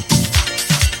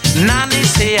 Nani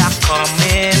say I'm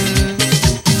coming.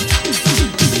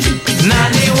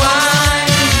 Nani wine,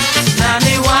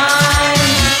 Nani wine,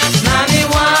 Nani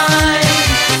wine,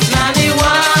 Nani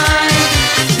wine,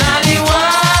 Nani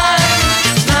wine,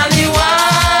 Nani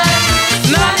wine,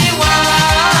 Nani wine,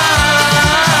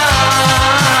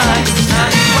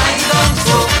 Nani wine down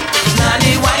so,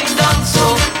 Nani wine down so,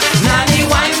 Nani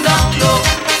wine down low,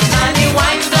 Nani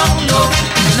wine down low,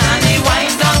 Nani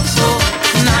wine down so,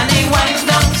 Nani wine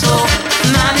down so,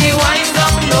 Nani wine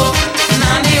down low,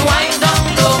 Nani wine down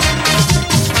low.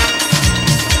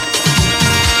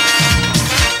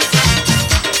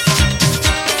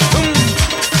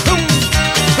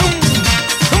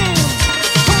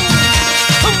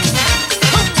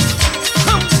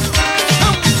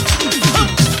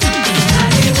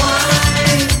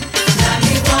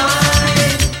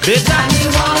 Beta,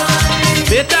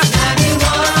 beta,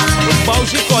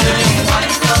 Bowsy calling you.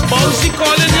 Bowsy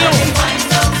calling you.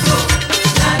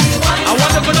 I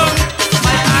want to go down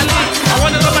my alley. I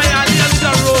want to go my alley and eat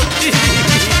a roti.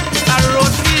 A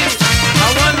roti. I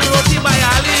want roti by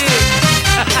alley.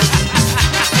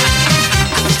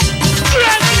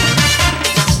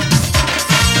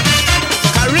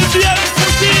 Caribbean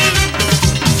cuisine.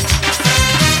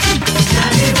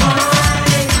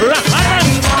 Rahaman.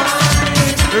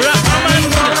 Rahaman.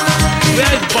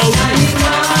 Where is Bowsy?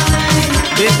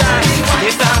 Beta,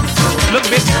 beta. Look,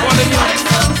 Beta calling you.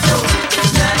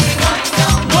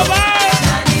 Go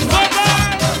back! Go back!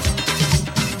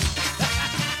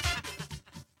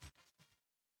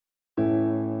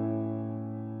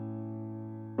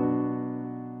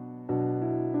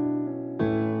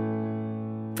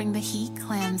 Bring the heat,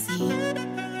 Clamsy.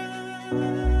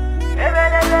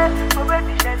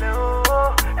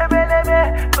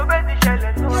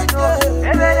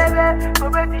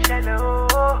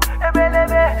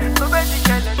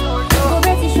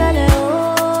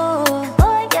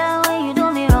 Oh yeah, when you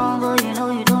do me wrong, oh you know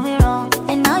you do me wrong,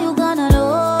 and now you gonna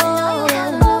know.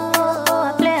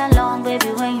 I play along, baby,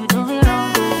 when you do me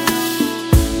wrong.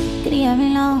 Can you hear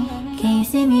me now? Can you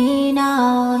see me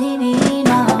now? Hear me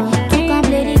now. You can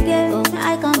play the game,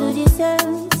 I can do the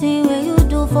same thing when you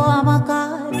do for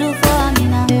Amaka, do for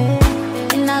Amina.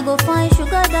 And I go find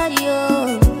sugar daddy,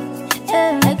 oh.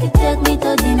 Make you take me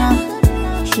to dinner.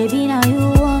 Shebi now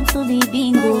you want to be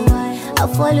bingo. I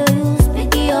follow you,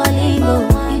 speak your lingo.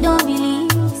 You don't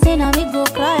believe, say now me go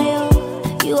cry, oh.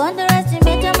 You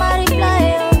underestimate my reply,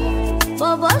 oh.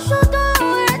 Baba shut up,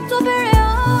 red to bury, oh.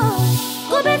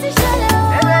 Go back to shallow.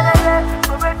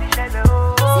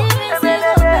 See me say go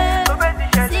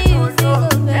back. See you say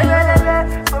go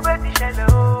back. Go back to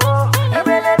shallow.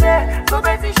 Go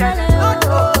back to shallow.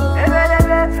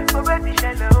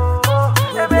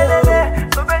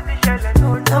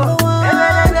 Number one,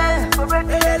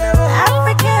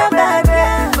 African bad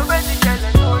girl.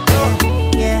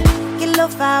 Yeah, kill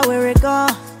fire where it go.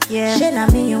 Yeah, shit, I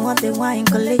mean you want the wine,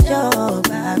 collect your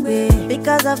baby.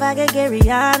 Because of I get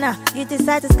Rihanna, you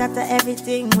decide to scatter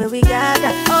everything where we got.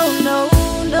 Oh no,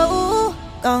 no,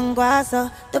 Gongwaso,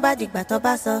 to badik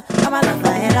batobaso, I'm a love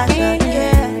fire action.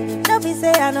 Yeah, don't be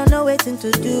say I don't know waiting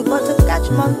to do, but to catch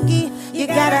monkey, you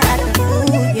gotta act a fool.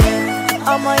 Yeah.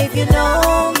 If you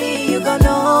know me, you gon'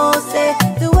 know, say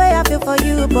the way I feel for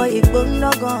you, boy, it won't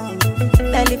no gone.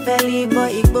 Belly,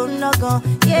 boy, it won't no gone.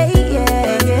 Yeah,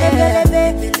 yeah, yeah.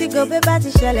 Baby, to go back to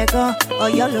Shellego or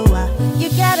Yoloa, you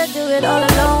gotta do it all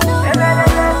alone.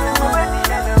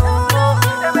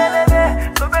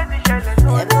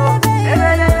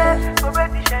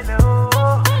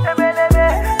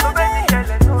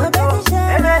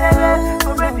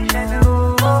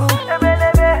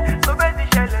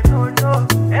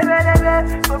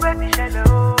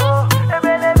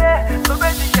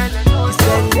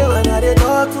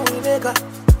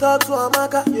 Talk to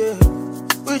Amaka, yeah.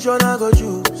 Which one I go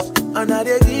choose? And I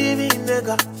dey give him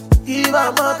nigga. Give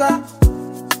Amaka,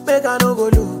 make I no go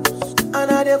lose.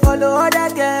 And I dey follow other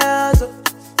girls, oh.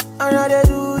 And I dey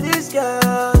do this girl,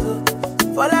 oh.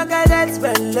 For like I get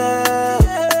spend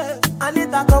love. I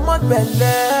need to come out belle.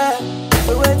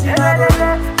 So waiting I go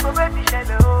do. Go baby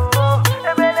shell oh.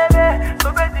 Ebelebe,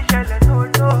 go baby shell no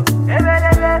no.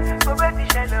 Ebelebe, go baby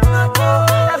shell oh.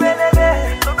 Ebelebe,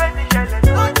 go baby shell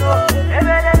no no.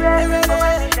 Ebelebe, go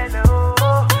baby shell oh.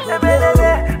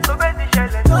 Ebelebe, go baby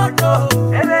shell no no.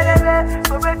 Ebelebe,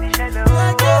 go baby shell oh.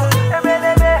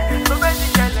 Ebelebe, go baby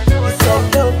shell no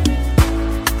no.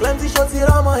 Plenty shots in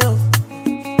my hand.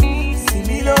 See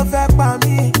me love fẹ́ pa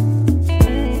mí.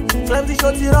 Plenty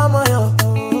shots in my hand.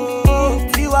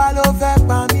 Tiwa ló fẹ́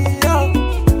pa mí.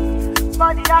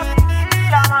 Body happy,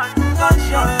 I'm on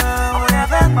gunshot. On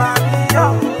fẹ́ pa mí.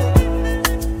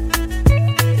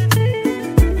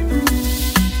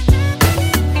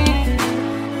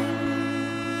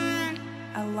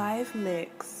 A live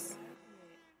mix.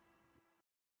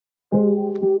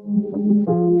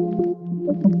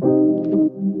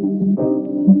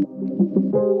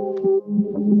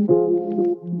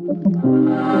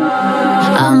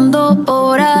 Ando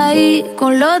por ahí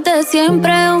con los de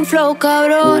siempre, un flow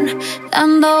cabrón,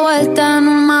 dando vuelta en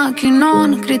un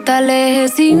maquinón,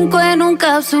 cristales G5 en un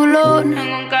capsulón.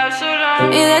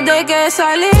 Y desde que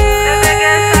salí,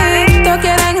 todos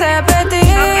quieren repetir,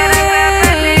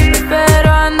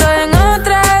 pero ando en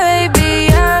otra, baby,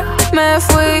 ya me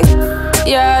fui.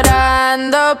 Y ahora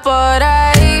ando por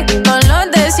ahí con los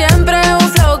de siempre, un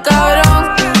flow cabrón,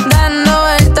 dando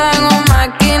vuelta en un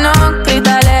maquinón,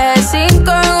 cristales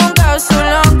 5 en un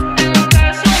capsulón.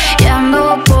 Y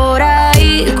ando por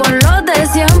ahí con los de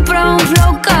siempre, un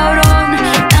flow cabrón,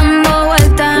 dando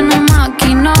vuelta en un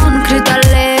maquinón,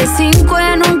 cristales 5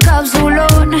 en un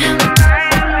capsulón.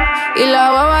 Y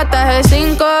la baba está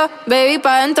G5, baby,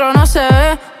 pa' dentro no se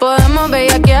ve. Podemos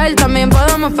bellaquear, también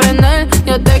podemos prender.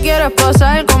 Yo te quiero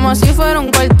esposar como si fuera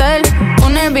un cuartel.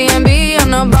 Un Airbnb o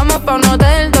nos vamos pa' un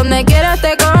hotel. Donde quieras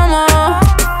te como.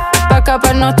 Pa'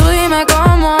 escaparnos tú dime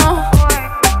cómo.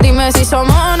 Dime si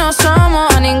somos o no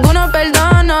somos. A ninguno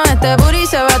perdono. Este booty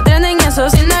se va a trending y eso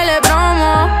sin darle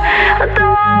promo. Hasta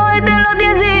abajo desde los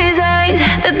 16.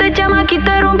 Desde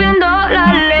chamaquita rompiendo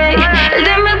la ley. El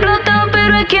día me explotó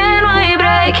pero es que no hay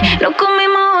break. Lo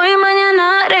comimos hoy,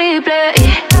 mañana replay.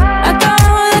 Hasta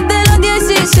abajo desde los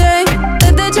 16.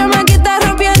 Desde chamaquita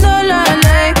rompiendo la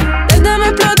ley. El día me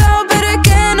explotó pero es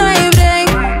que no hay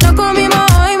break. Lo comimos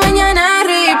hoy, mañana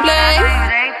replay.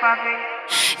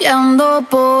 Y ando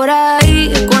por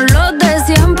ahí con los de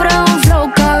siempre, un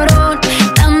flow cabrón,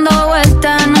 dando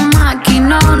vuelta en un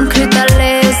maquinón,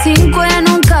 cristales 5 en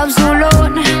un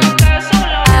capsulón.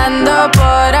 Ando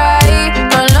por ahí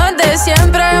con los de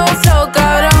siempre, un flow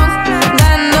cabrón,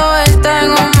 dando vuelta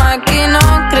en un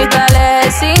maquinón,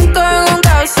 cristales 5 en un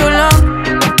capsulón.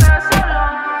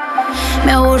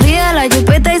 Me aburrí de la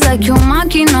jipeta y saqué un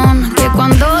maquinón, que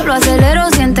cuando lo acelero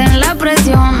sienten la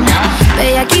presión.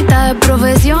 Bellaquita de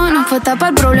profesión, fue tapa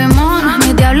el problemón.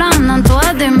 Mis diablas andan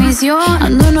todas de misión.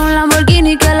 Ando en un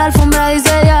Lamborghini que la alfombra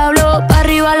dice diablo. Pa'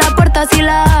 arriba la puerta si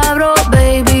la abro,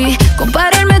 baby.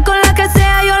 Compararme con la que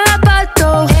sea, yo la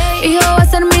parto. Hijo va a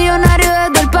ser millonario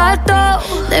desde el parto.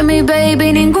 De mi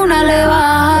baby ninguna le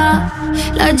baja.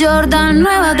 La Jordan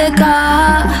nueva de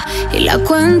caja. Y la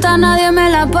cuenta nadie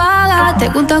me la paga. Te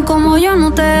gustan como yo,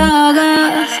 no te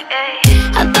hagas.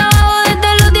 Hasta abajo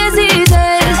desde los 16.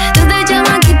 Desde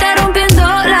chamaquita rompiendo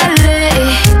la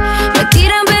ley. Me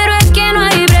tiran pero es que no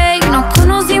hay break. Nos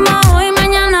conocimos hoy,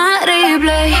 mañana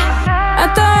replay.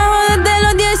 Hasta abajo desde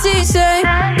los 16.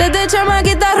 Desde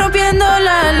chamaquita rompiendo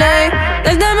la ley.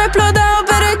 Desde me he explotado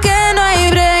pero es que no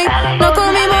hay break. Nos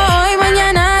comimos hoy,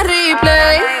 mañana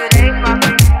replay.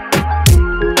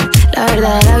 La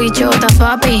verdadera bichota,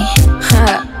 papi.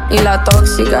 Y la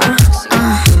tóxica.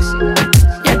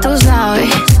 Ya tú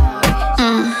sabes.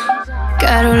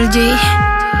 Karol G.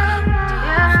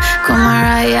 Con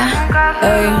Mariah.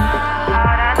 Ey,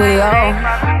 cuidado.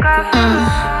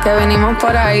 Que venimos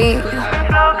por ahí.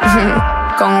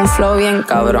 Con un flow bien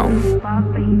cabrón.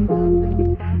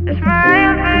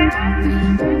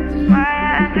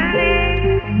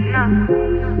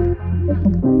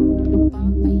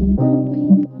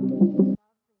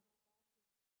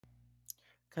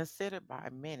 Considered by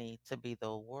many to be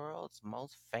the world's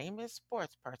most famous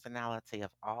sports personality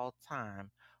of all time,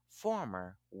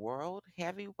 former world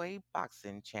heavyweight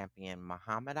boxing champion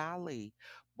Muhammad Ali,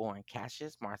 born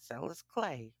Cassius Marcellus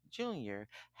Clay Jr.,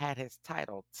 had his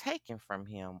title taken from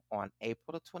him on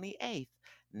April 28,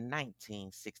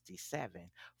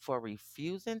 1967, for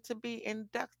refusing to be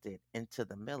inducted into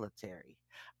the military.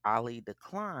 Ali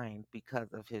declined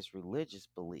because of his religious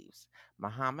beliefs.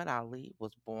 Muhammad Ali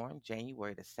was born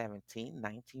January 17,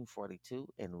 1942,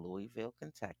 in Louisville,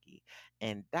 Kentucky,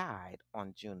 and died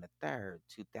on June 3rd,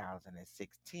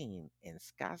 2016, in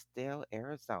Scottsdale,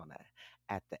 Arizona,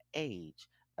 at the age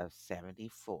of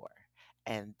 74.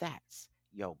 And that's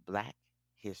your Black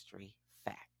History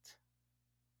Fact.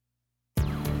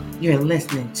 You're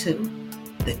listening to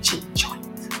the Juke Joint.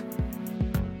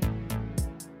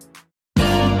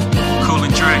 Cool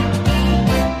and Dre.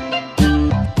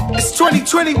 It's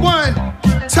 2021.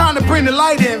 Time to bring the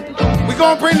light in. We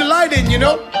gonna bring the light in, you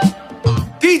know.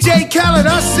 DJ Khaled,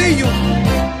 I see you.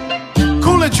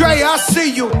 Cool and Dre, I see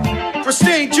you.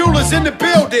 Pristine Jewelers in the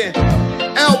building.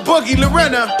 L Boogie,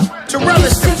 Lorena,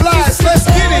 Torellis, the Flies. Let's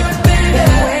get it. Been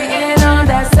waiting on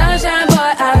that sunshine,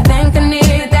 but I think I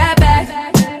need that back.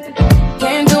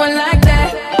 Can't do it like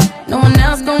that. No one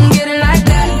else gon' get it like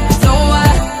that. So I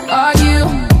argue,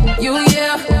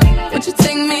 yeah. But you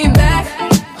take me back.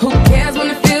 Who cares when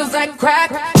it feels like crack?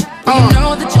 You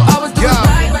know that you always do it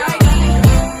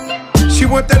right. She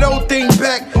want that old thing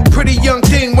back. Pretty young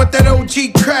thing, want that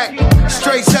OG crack.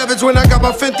 Straight savage when I got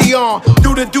my Fenty on.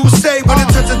 Do the say when it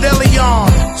touch a deli on.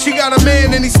 She got a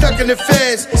man and he stuck in the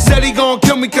feds. Said he gon'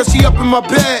 kill me cause she up in my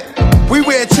bed. We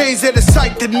wear chains that are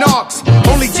psyched and knocks.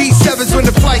 Only G7s when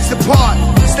the flights depart.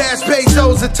 Stash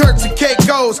pesos and Turks and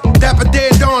Caicos. Dapper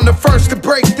Dan on the first to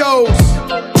break those.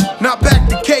 Not back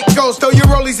to Caicos. Throw your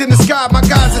rollies in the sky, my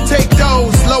guys will take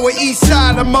those. Lower east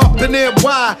side, I'm up in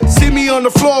NY. See me on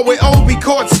the floor with Obi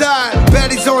courtside.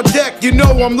 Baddies on deck, you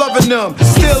know I'm loving them.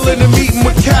 Still in the meeting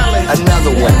with Khaled.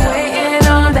 Another one. Waiting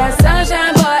on that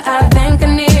sunshine, but I think I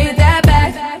need that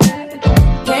back.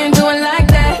 Can't do it like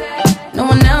that. No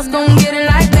one else gon' get it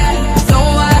like that. So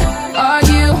I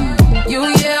argue,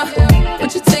 yeah.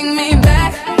 But you take me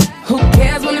back. Who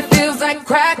cares when it feels like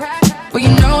crack? Well, you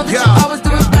know that you always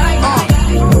do it right.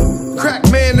 Crack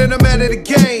man and I'm out of the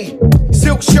game.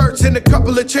 Silk shirts and a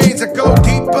couple of chains. I go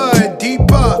deeper and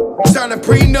deeper. Sign a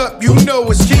prenup, you know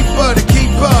it's cheaper to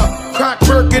keep up. Crack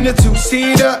work in a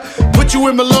two-seater. Put you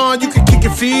in Milan, you can kick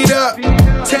your feet up.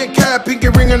 10 cap, pinky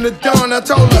ring on the dawn. I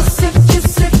told her.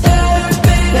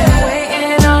 Been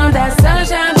waiting on that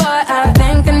sunshine, but I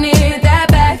think I need that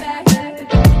back.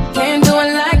 Can't do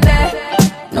it like that.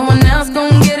 No one else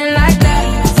gon' get it like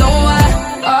that. So I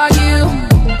argue,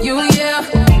 yeah.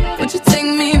 But you take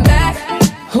me back.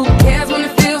 Who cares when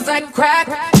it feels like crack?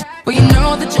 Well, you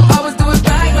know that you always do it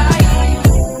right.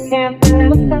 Can't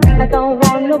feel myself, I don't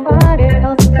want nobody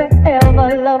else to ever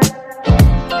love.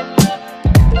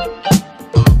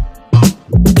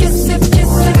 Kiss it.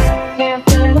 Can't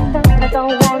feel myself, I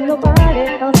don't want nobody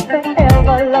else to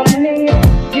ever love me.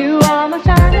 You are my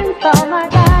shining star, my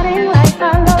guiding light, I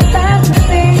love that to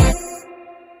see.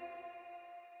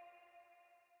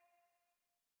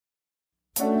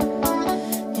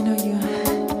 You know, you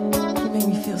make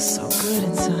me feel so good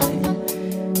inside.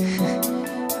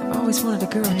 I've always wanted a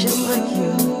girl just like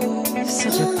you. You're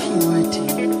such a PYT,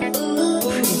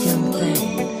 pretty young thing.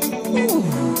 Ooh.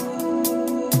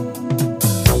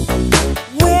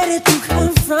 Where did you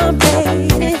come from,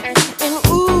 baby? And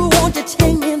ooh, won't you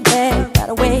take me there right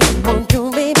away? Won't you,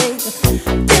 baby?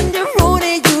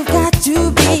 Tenderoni, you got to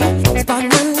be. Spot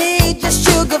my need, just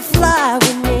sugar fly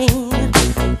with me.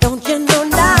 Don't you know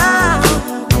now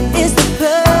is the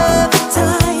perfect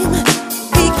time?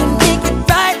 We can make it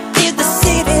right in the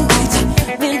city lights.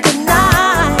 When the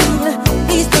night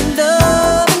is the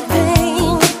love and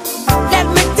pain. Let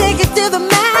me take it to the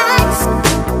max.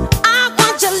 I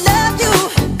want to love you,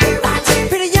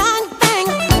 pretty young thing.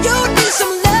 You need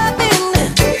some loving,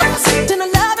 then a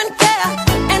love and care,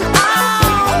 and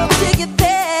I'll take it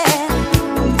there,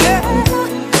 girl.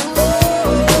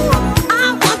 I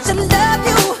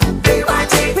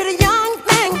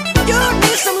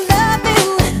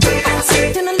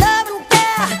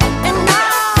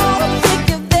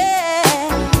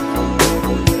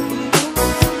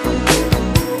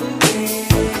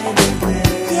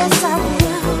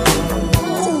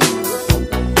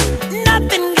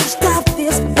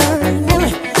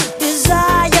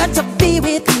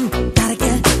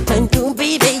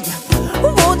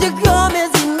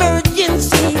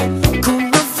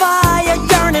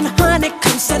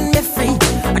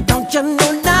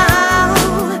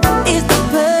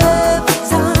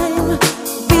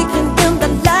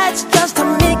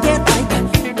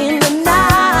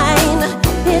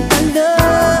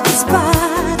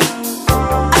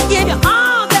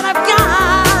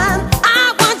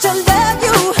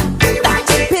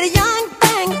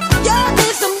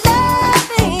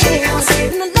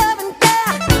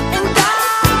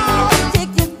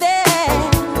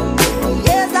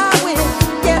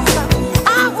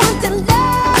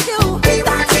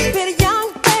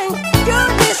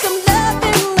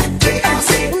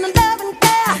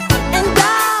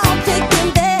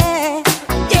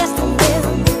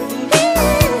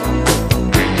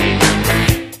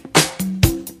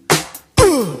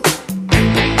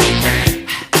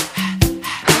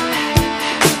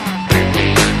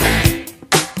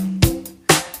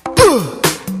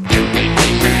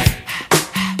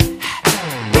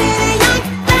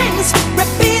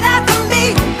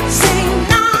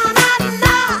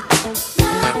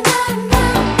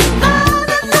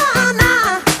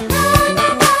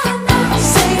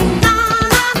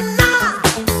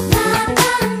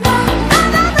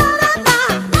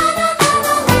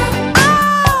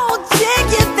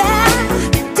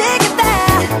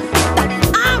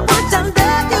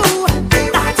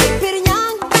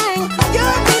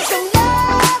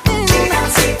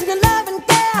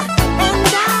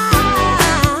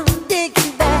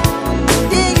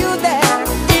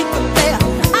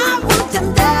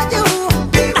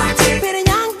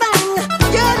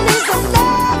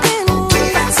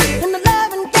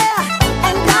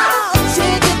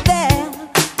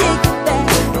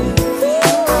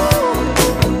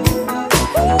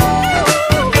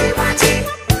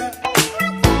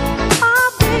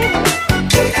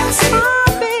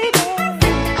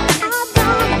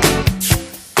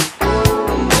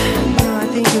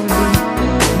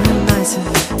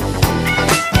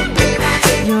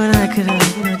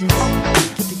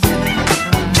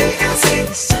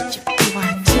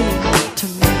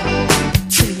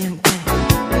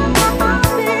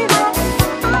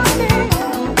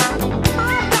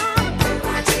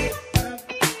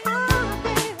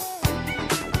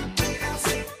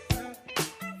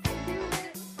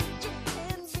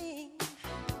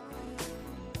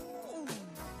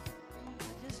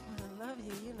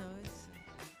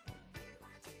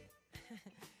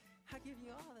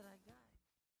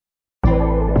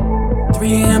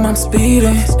 3 a.m. I'm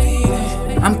speeding.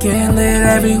 I'm getting lit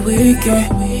every weekend.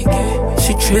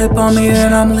 She trip on me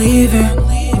then I'm leaving.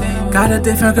 Got a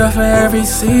different girl for every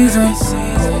season.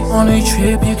 On a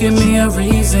trip you give me a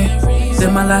reason.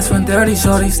 Did my last one dirty,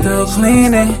 shorty still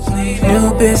cleaning. New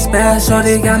bitch bad,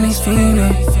 shorty got me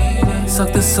fiending.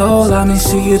 Suck the soul out me,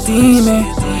 she a demon.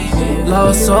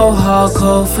 Lost so hard,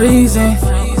 cold freezing.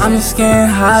 I'm just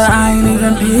getting hot, I ain't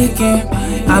even peeking.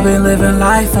 I've been living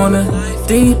life on the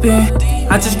deep end.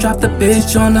 I just dropped a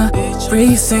bitch on the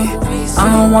recent. I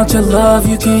don't want your love,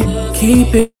 you can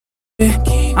keep it.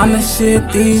 I'm the shit,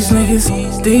 these niggas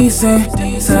decent.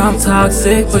 Said I'm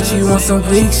toxic, but you want some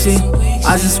weak shit.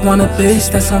 I just want a bitch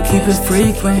that's gon' keep it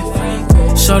frequent.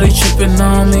 Shorty trippin'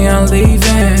 on me, I'm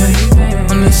leaving.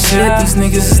 I'm the shit, these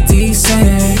niggas is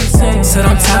decent. Said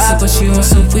I'm toxic, but she wants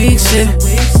some weak shit.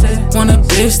 Want a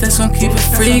bitch that's gon' keep it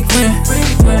frequent.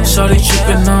 Shorty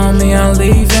trippin' on me, I'm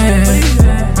leaving.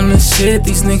 I'm the shit,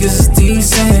 these niggas is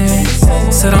decent.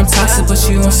 Said I'm toxic, but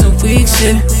she wants some weak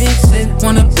shit.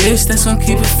 Want a bitch that's gon'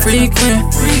 keep it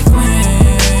frequent.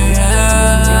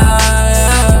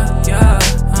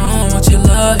 I don't want your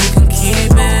love, you can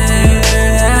keep it.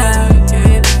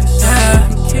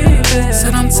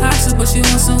 Said I'm toxic, but she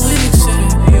wants some weak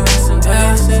shit.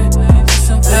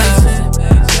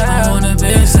 I want a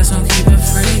bitch that's gon' keep it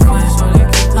frequent.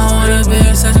 I want a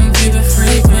bitch that's gon' keep it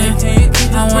frequent.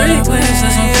 I want a bitch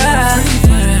that's gon' keep it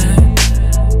frequent.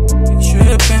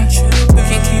 Trippin',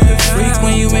 can't keep it frequent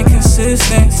when you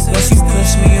inconsistent. Once you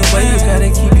push me away, you gotta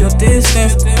keep your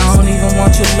distance. I don't even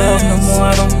want your love no more,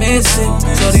 I don't miss it.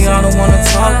 Shorty, I don't wanna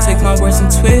talk, take my words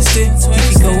and twist it. You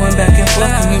keep going back and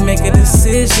forth, can we make a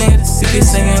decision? You keep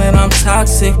saying that I'm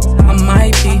toxic, I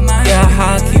might be. Yeah,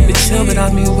 how I keep it chill, but I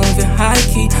be moving high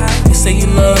key. You say you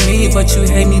love me, but you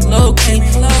hate me low key.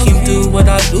 You can do what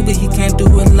I do, but you can't do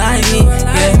it like me.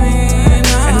 Yeah.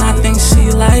 And I think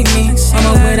she like me.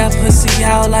 I'ma wear that pussy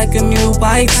out like a new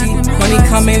white tee. Money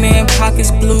coming in,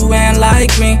 pockets blue and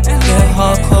like green. Get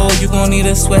hard cold, you gon' need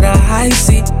a sweater high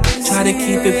seat. Try to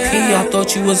keep it P, I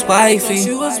thought you was wifey.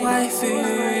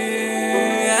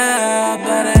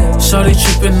 Shorty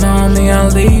trippin' on me, I'm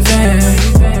leaving.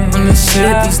 I'm the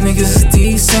shit, these niggas is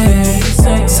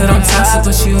decent. Said I'm toxic,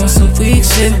 but she wants some weak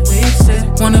shit.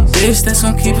 Want a bitch that's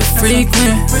gon' keep it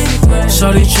frequent.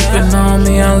 Shorty trippin' on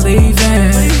me, I'm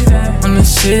leaving. I'm the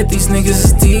shit, these niggas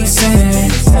is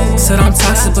decent. Said I'm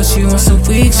toxic, but she wants some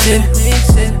weak shit.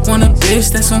 Want a bitch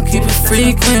that's gon' keep it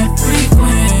frequent.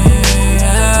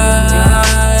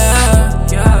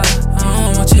 I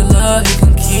don't want your love, you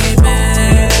can keep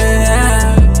it.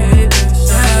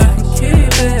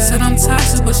 Said I'm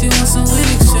toxic, but she wants some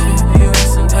weak shit.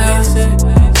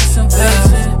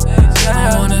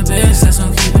 I want a bitch that's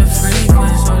gon' keep it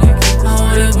frequent. I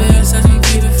want a bitch that's gon'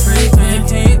 keep it frequent.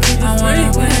 I want a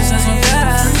bitch that's gon' keep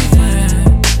it frequent.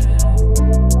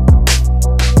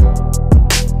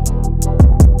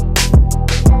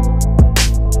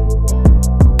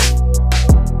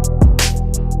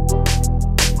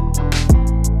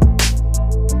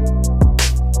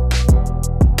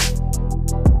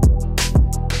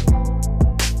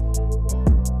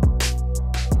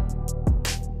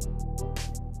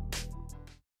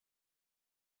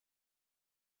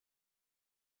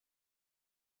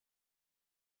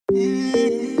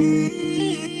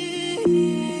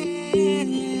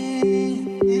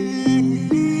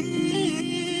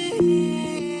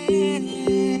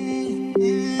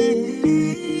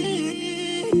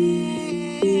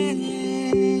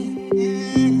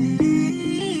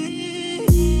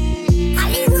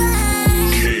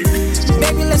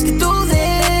 Baby, let's get through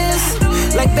this.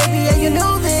 Like, baby, yeah, you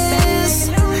know this.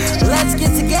 Let's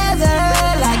get together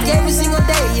like every single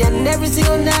day and every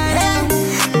single night.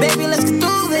 Baby, let's get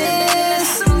through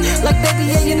this. Like, baby,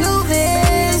 yeah, you know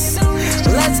this.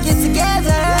 Let's get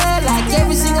together like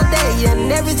every single day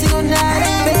and every single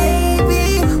night.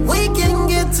 Baby, we can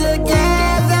get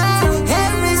together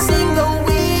every single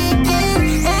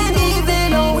weekend and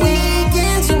even on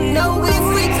weekends. You know we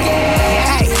freaking.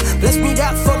 Hey, let's meet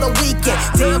up for the weekend.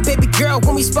 Damn, baby girl,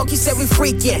 when we spoke, you said we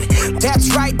freaking. That's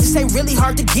right, this ain't really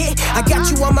hard to get. I got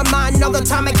you on my mind all the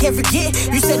time, I can't forget.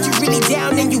 You said you really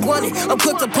down and you want it. I'm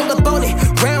quick to pull up on it.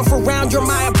 Round for round, you're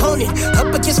my opponent.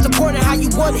 Up against the corner, how you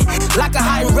want it. Like a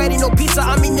hot and ready, no pizza,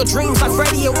 I'm in your dreams like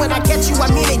Freddy. And when I catch you, I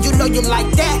mean it, you know you like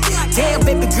that. Damn,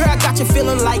 baby girl, I got you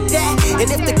feeling like that. And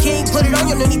if the king put it on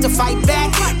you, no need to fight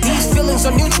back. These feelings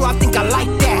are neutral, I think I like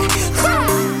that.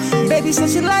 Baby said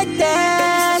she like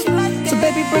that. So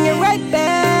baby, bring it right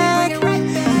back.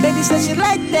 Baby said she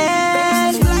like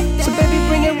that. So baby,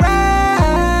 bring it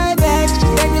right back.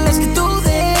 Baby, let's get through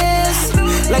this.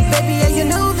 Like, baby, yeah, you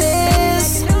know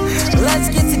this. Let's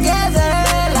get together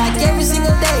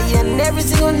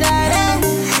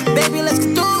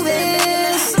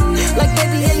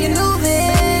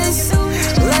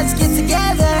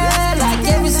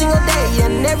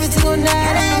every single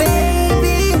night. And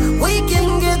baby, we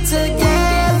can get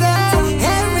together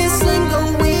every single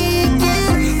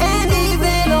weekend, and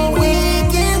even on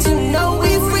weekends, you know we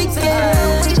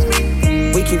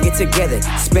freaking. We can get together,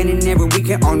 spending every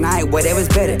weekend all night, whatever's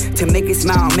better to make it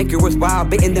smile, make it worthwhile.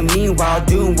 But in the meanwhile,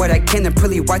 doing what I can to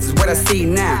pretty watch is what I see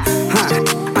now.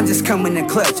 I'm just coming in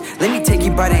clutch. Let me take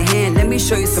you by the hand, let me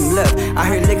show you some love. I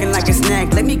heard licking like a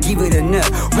snack, let me give it enough.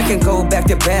 We can go back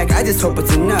to back, I just hope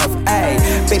it's enough. Ayy,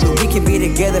 baby, we can be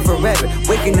together forever.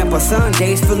 Waking up on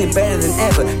Sundays, feeling better than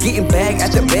ever. Getting bag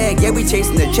after bag, yeah, we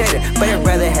chasing the cheddar. But I'd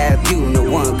rather have you, no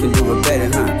one can do it better,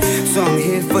 So I'm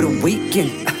here for the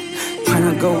weekend.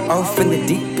 Tryna go off in the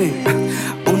deep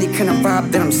end. Only kind of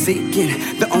vibe that I'm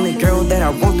seeking. The only girl that I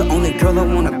want, the only girl I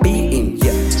wanna be in,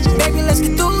 yeah. Baby, let's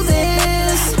get through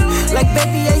this. Like,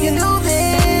 baby, yeah, you know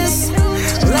this.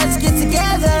 Let's get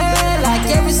together like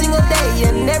every single day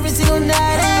and every single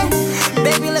night.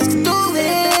 Baby, let's get through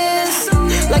this.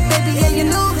 Like, baby, yeah, you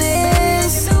know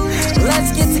this.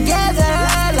 Let's get together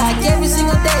like every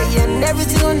single day and every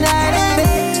single night.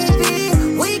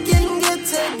 Baby, we can get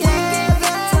together.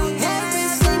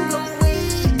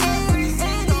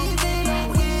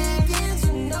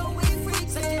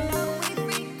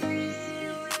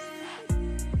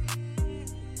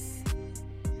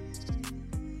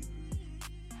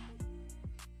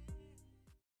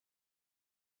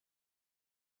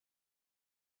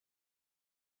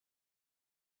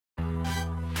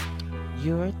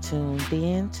 You're tuned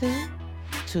in to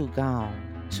Too Gone,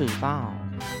 Too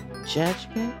Long,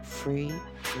 Judgment-Free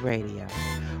Radio,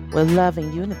 where love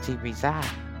and unity reside.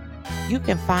 You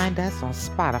can find us on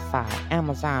Spotify,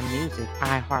 Amazon Music,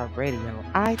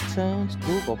 iHeartRadio, iTunes,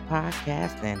 Google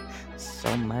Podcasts, and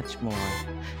so much more.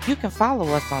 You can follow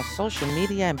us on social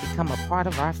media and become a part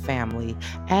of our family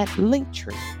at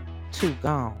Linktree, Too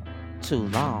Gone, Too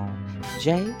Long,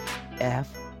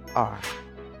 JFR.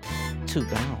 Too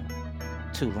Gone,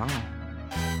 Too Long.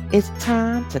 It's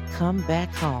time to come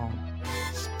back home,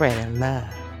 spreading love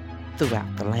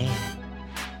throughout the land.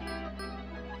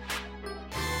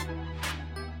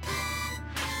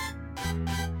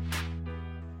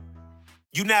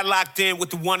 You not locked in with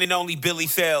the one and only Billy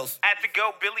Sales. At the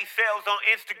Go Billy Sales on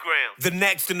Instagram. The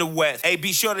next in the West. Hey,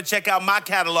 be sure to check out my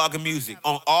catalog of music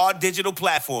on all digital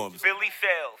platforms. Billy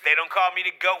Sales. They don't call me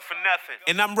the GOAT for nothing.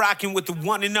 And I'm rocking with the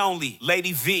one and only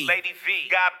Lady V. Lady V.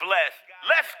 God bless.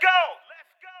 Let's go!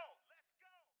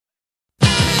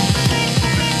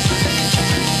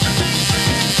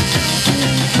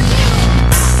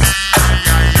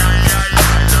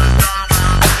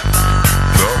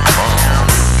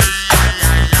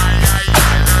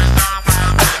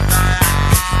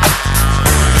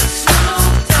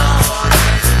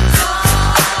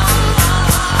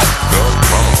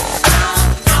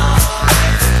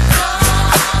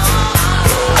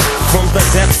 The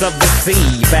depths of the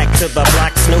sea, back to the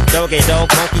block, Snoop Doggy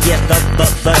Dogg, funky, yeah, the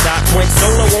doc went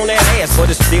solo on that ass, but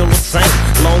it's still the same.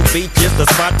 Long Beach is the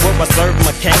spot where I serve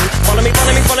my cane. Follow me,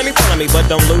 but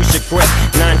don't lose your grip.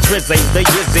 9 trizz ain't the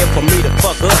years there for me to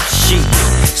fuck up shit.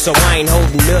 So I ain't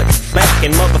holding nothing back,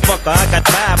 and motherfucker, I got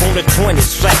 5 on the 20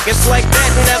 sack. It's like that,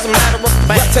 and as a matter of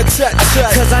fact,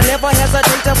 cause I never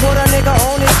hesitate to put a nigga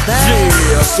on his back.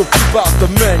 Yeah, so keep out the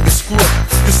manuscript.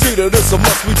 Consider this a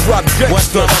must, we drop gangsta.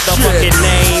 What's the motherfucking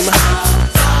name?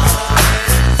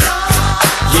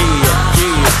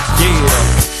 Yeah.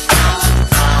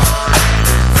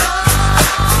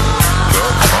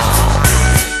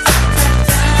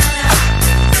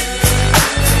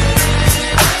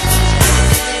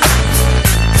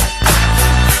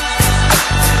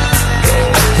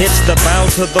 It's the bow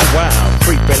to the wild,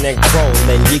 creeping and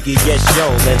crawling, Yiggy yes yo,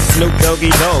 and Snoop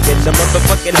Doggy Dogg in the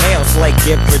motherfucking house like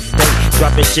every day.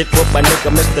 Dropping shit with my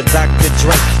nigga Mr. Dr.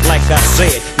 Dre. Like I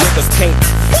said, niggas can't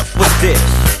fuck with this,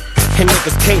 and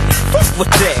niggas can't fuck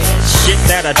with that shit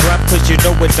that I drop, cause you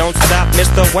know it don't stop.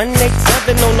 Mr.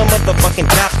 187 on the motherfucking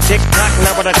top. Tick-tock,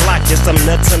 now with a Glock, just some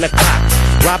nuts in the clock.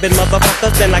 Robbing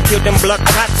motherfuckers, then I kill them blood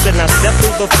cops. And I step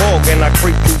through the fog and I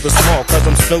creep through the small, cause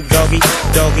I'm Snoop Doggy,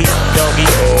 Doggy, Doggy,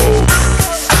 oh.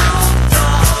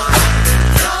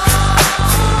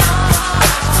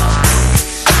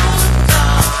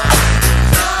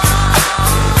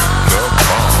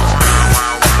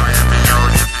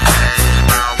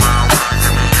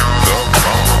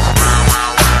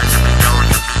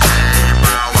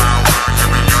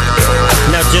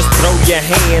 Just throw your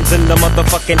hands hands in the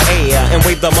motherfucking air and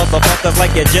wave the motherfuckers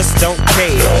like you just don't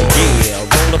care. Yeah,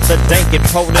 roll up the dank and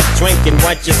pour the drink and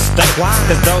watch it stink.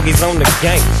 Cause doggies on the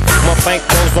gang, my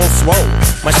bankrolls on swole.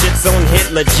 My shit's on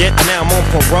hit legit, now I'm on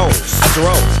parole.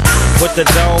 Stroke with the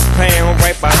dog pound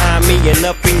right behind me and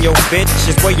up in your bitch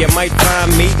is where you might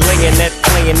find me laying that,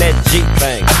 playing that G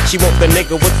thing. She want the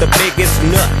nigga with the biggest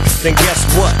nuts, then guess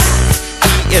what?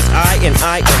 He is I and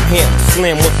I am him.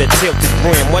 Slim with the tilted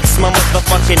brim. What's my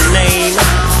motherfucking name?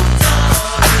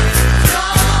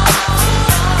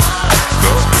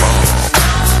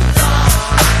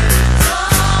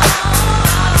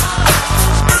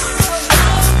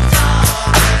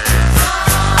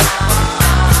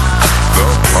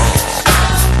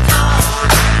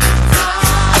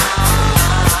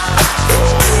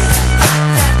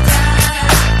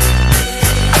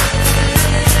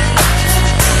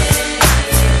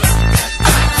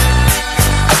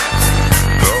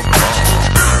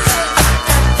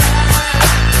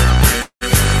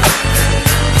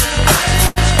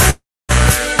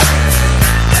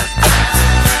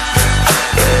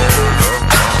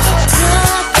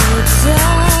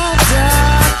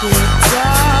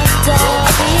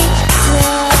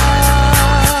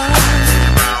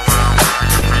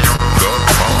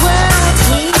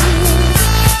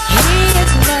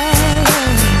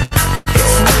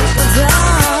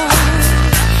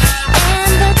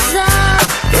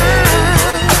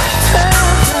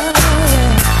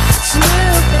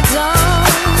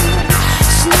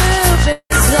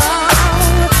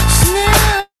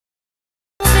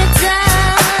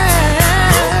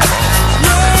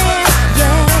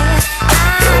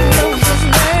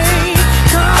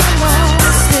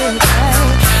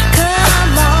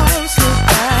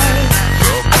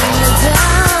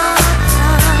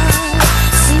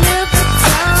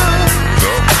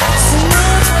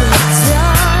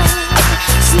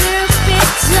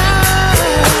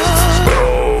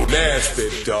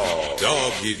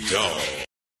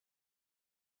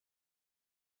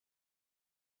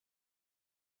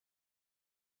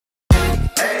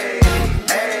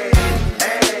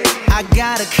 I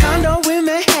got a condo in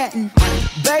Manhattan.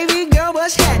 Baby girl,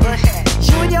 what's happening?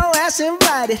 You and your ass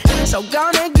invited, so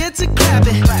gonna get to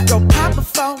clapping. Go pop it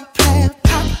for a plan,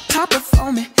 pop it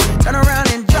for me. Turn around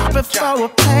and drop it for a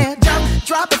plan,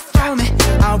 drop it for me.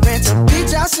 I'll rent a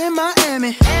beach house in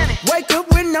Miami. Wake up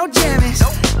with no jammies.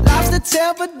 Lobster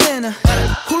tail for dinner.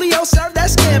 Julio served that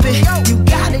scampi. You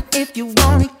got it if you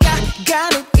want it.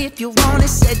 Got it if you want it.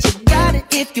 Said you got it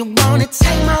if you want it.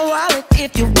 Take my wallet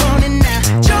if you want it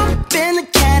now. Jump in the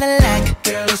Cadillac.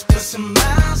 Girl, let's put some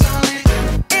miles on it.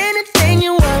 Anything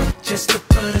you want, just to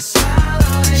put a smile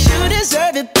on it. You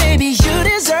deserve it, baby. You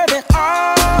deserve it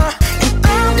all. And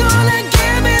I'm gonna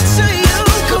give it to you.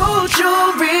 Gold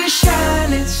jewelry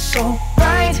shining so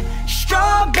bright.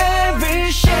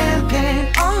 Strawberry champagne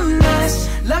on us.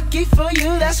 Lucky for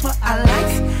you, that's what I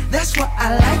like. That's what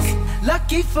I like.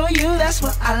 Lucky for you, that's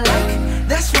what I like.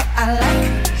 That's what I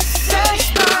like.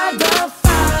 Sex by the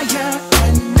fire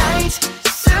at night.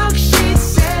 Silk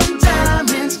sheets and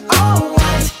diamonds, all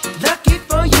white. Lucky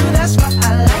for you, that's what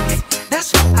I like.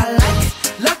 That's what I like.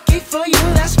 Lucky for you,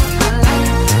 that's what I like.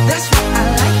 That's what I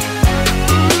like.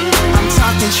 I'm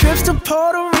talking trips to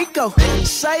Puerto Rico.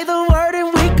 Say the word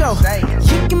and we go.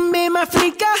 You can be my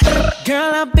flica.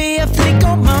 Girl, I'll be a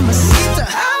flico, mamacita.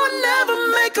 I would never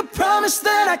make a promise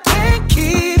that I can't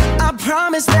keep. I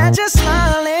promise that your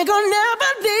smile ain't gonna never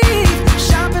leave.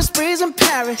 Shopping sprees in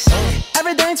Paris,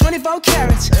 everything 24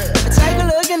 carats. Take a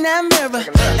look in that mirror.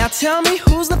 Now tell me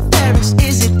who's the fairest.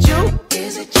 Is it you?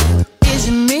 Is it you? Is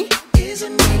it me? Is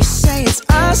it me? Say it's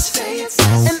us,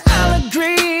 and I'll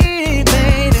agree,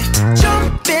 baby.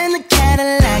 Jump in the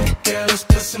Cadillac. Girl, let's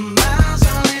put some miles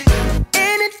on it.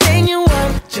 Anything you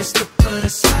want, just to put a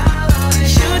smile on it.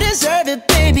 You deserve it,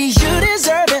 baby. You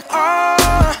deserve it all.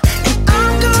 And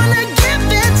I'm gonna give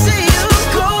it to you.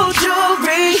 Gold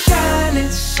jewelry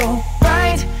shining so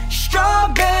bright.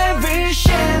 Strawberry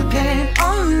champagne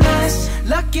on us.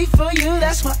 Lucky for you,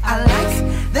 that's what I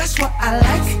like. That's what I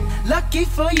like. Lucky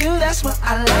for you, that's what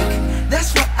I like.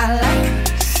 That's what I like.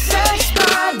 Sex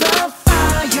by the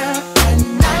fire at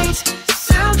night.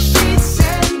 Silk sheets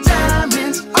and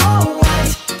diamonds, all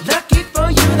white. Lucky for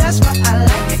you, that's what I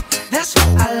like. That's what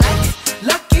I like.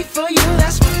 Lucky for you,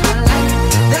 that's what I like.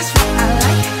 That's what I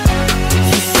like.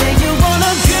 You say you want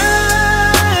a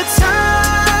good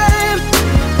time,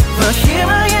 but here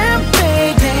I am,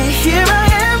 baby. Here I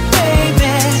am,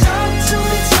 baby. Talk to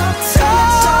me, talk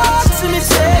to me,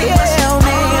 tell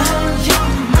me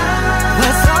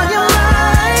what's on your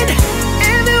mind.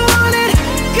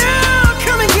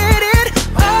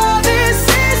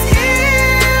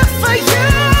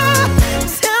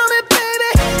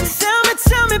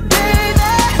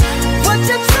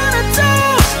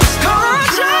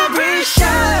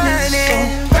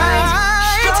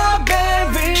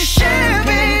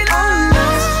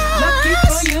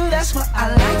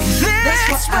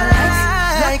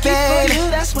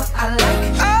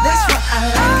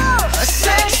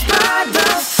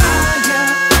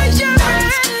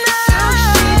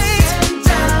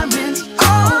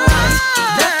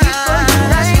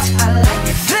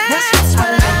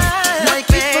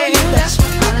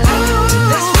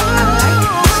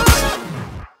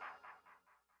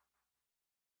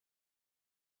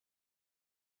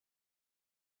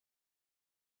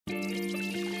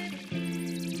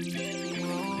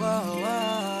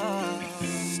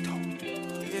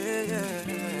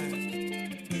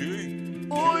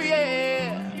 Oh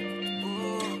yeah.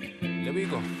 There we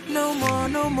go. No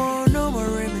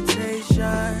more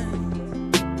imitation.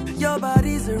 Your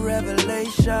body's a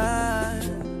revelation.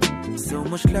 So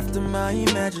much left in my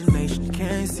imagination.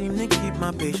 Can't seem to keep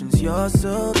my patience. You're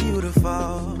so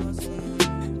beautiful.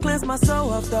 Cleanse my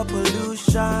soul of the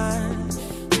pollution.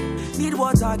 Need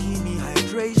water, give me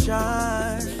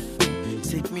hydration.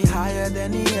 Take me higher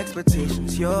than the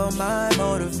expectations. You're my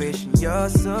motivation. You're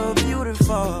so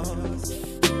beautiful.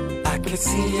 I can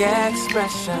see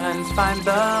expressions, find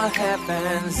the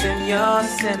heavens in your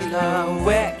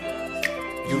silhouette.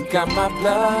 You got my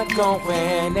blood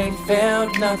going, ain't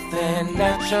felt nothing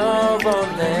natural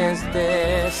as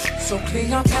this. So clear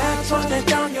your path, running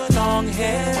down your long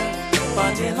hair.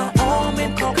 Vanilla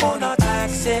almond, coconut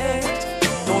accent.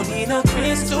 Don't need a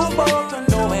crystal ball to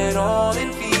know it all.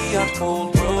 It'd be a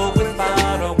cold world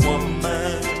without a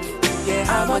woman. Yeah,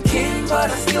 I'm a king, but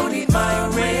I still need my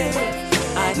ring.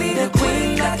 I need a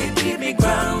queen that can keep me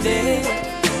grounded.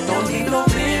 Don't need no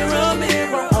mirror,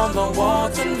 mirror on the wall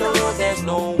to know there's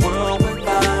no world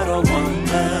without a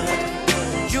woman.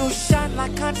 You shine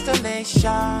like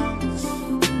constellations,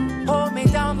 hold me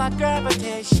down like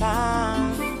gravitation.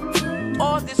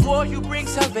 All this war you bring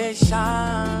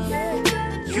salvation.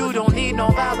 You don't need no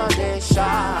validation.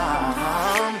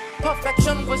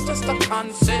 Perfection was just a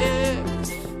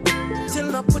concept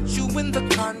till I put you in the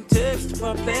context.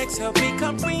 Perplex, help me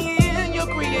comprehend your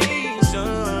creation.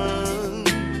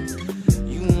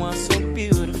 You are so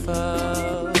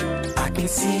beautiful. I can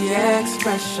see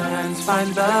expressions,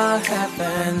 find the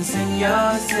heavens in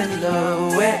your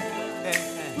silhouette.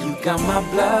 You got my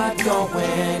blood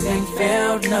going, ain't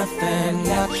felt nothing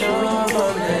natural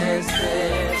as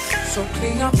this. So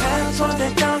clean your pants,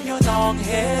 running down your long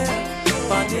hair.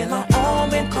 Vanilla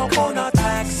almond, coconut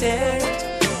accent.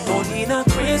 Don't need a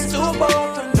crystal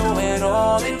ball to know it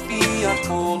all. It'd be a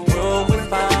cold world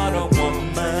without a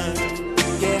woman.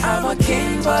 Yeah, I'm a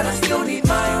king, but I still need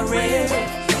my ring.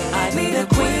 I need a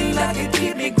queen that can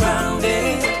keep me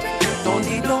grounded. Don't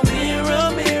need no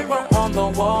mirror, mirror on the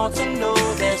wall to know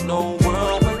there's no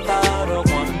world without a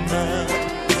woman.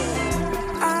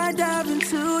 I dive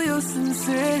into your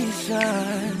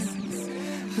sensations.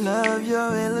 Love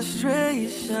your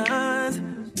illustrations.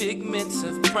 Pigments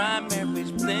of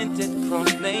primaries, blended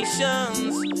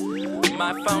carnations.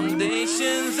 My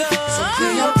foundations are so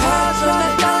clear your path,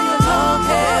 running down your long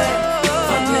hair.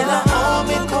 Vanilla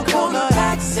almond, coconut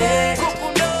accent.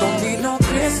 Don't need no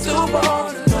crystal ball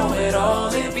to know it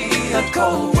all. It'd be a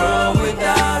cold world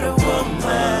without a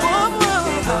woman. I'm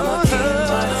a king,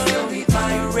 but I still need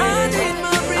my ring.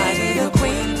 I need a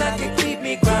queen that can keep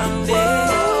me grounded.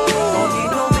 Don't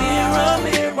need no mirror,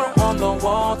 mirror on the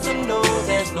wall to know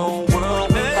there's no world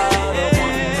without a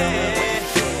woman.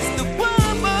 It's the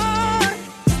woman,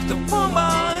 the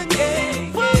woman,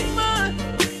 yeah, woman.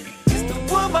 It's the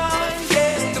woman,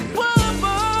 yeah, it's the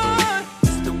woman,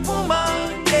 it's the woman,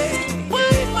 yeah, it's the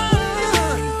woman,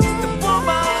 it's the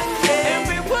woman, yeah,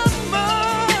 every woman.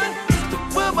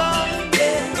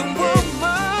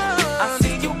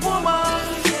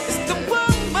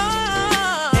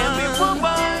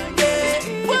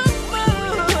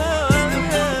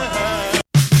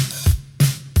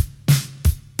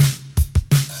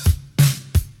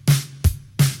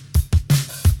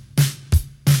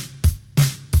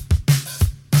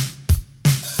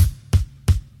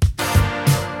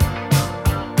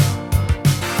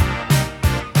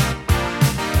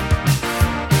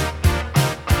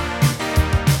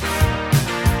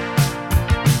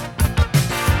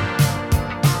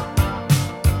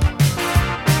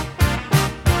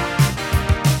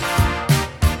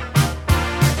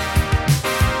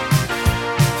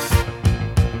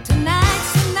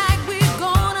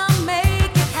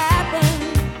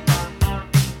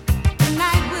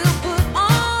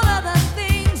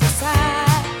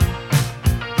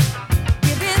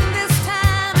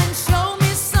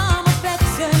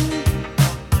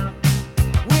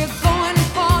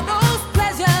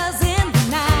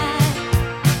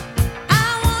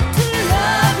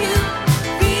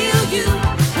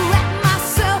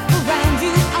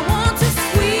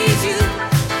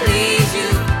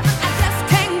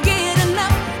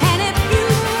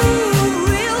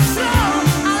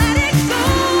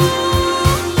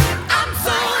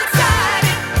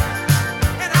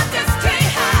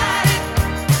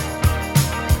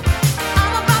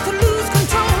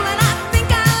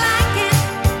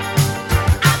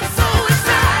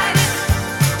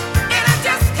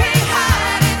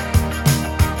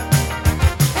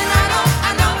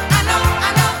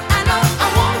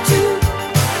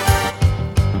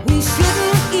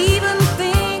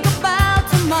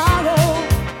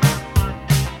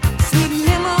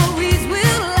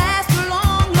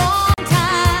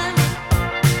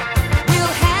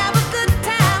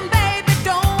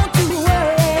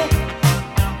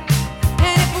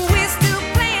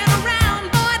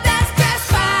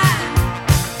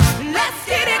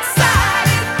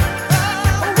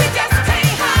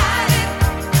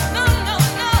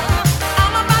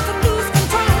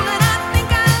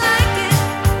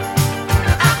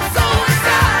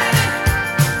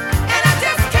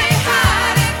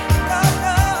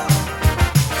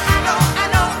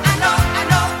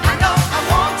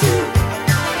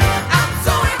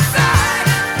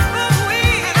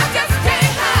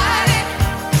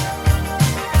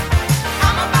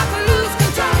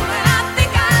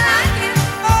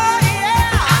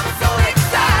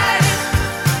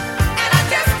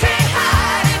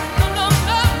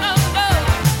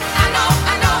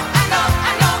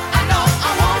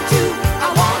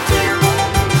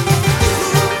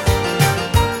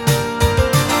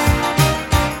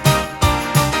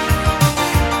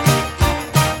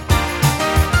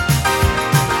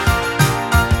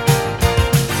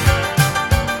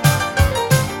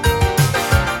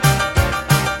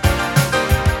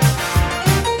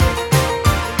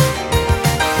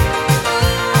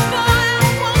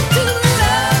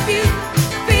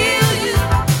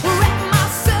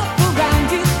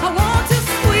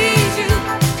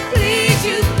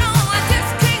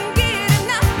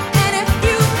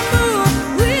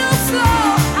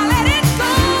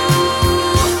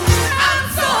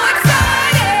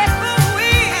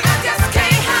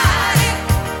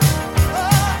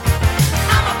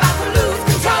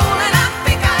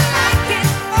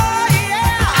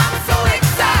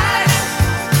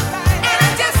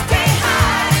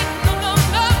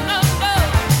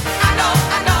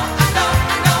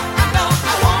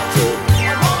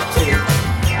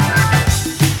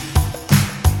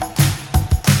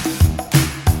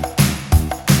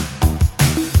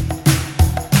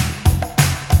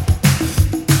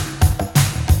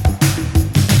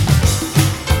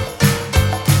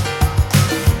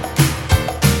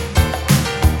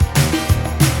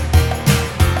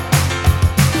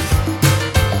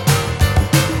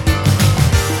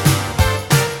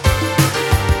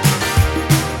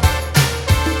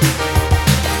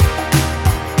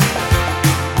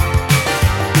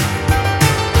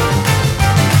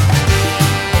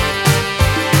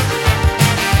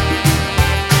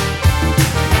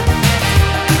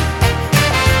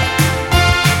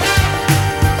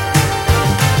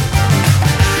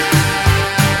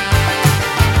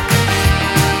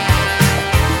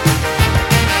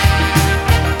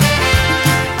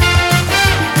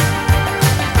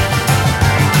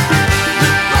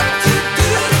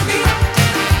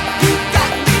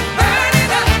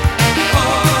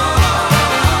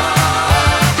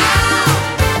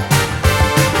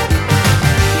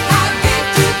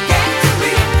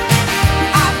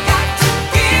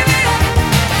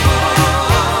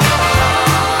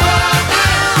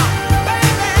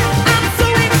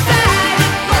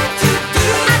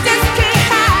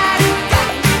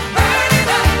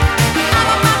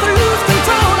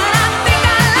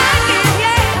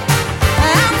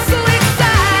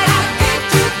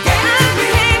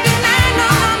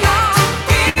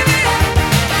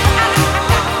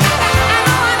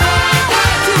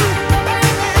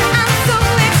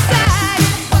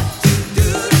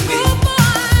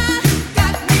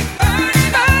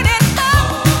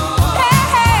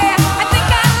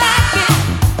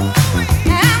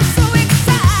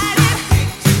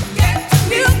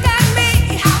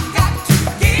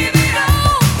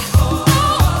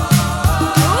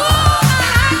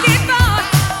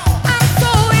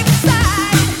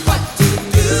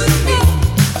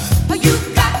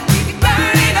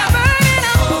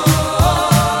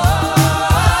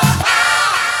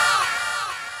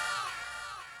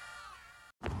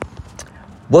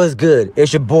 What's good?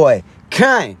 It's your boy,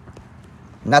 Kane,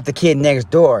 not the kid next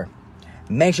door.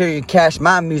 Make sure you catch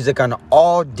my music on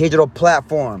all digital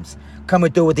platforms.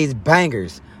 Coming through with these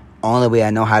bangers. Only way I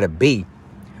know how to be.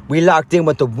 We locked in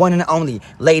with the one and only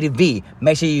Lady V.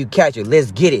 Make sure you catch it.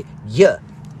 Let's get it. Yeah.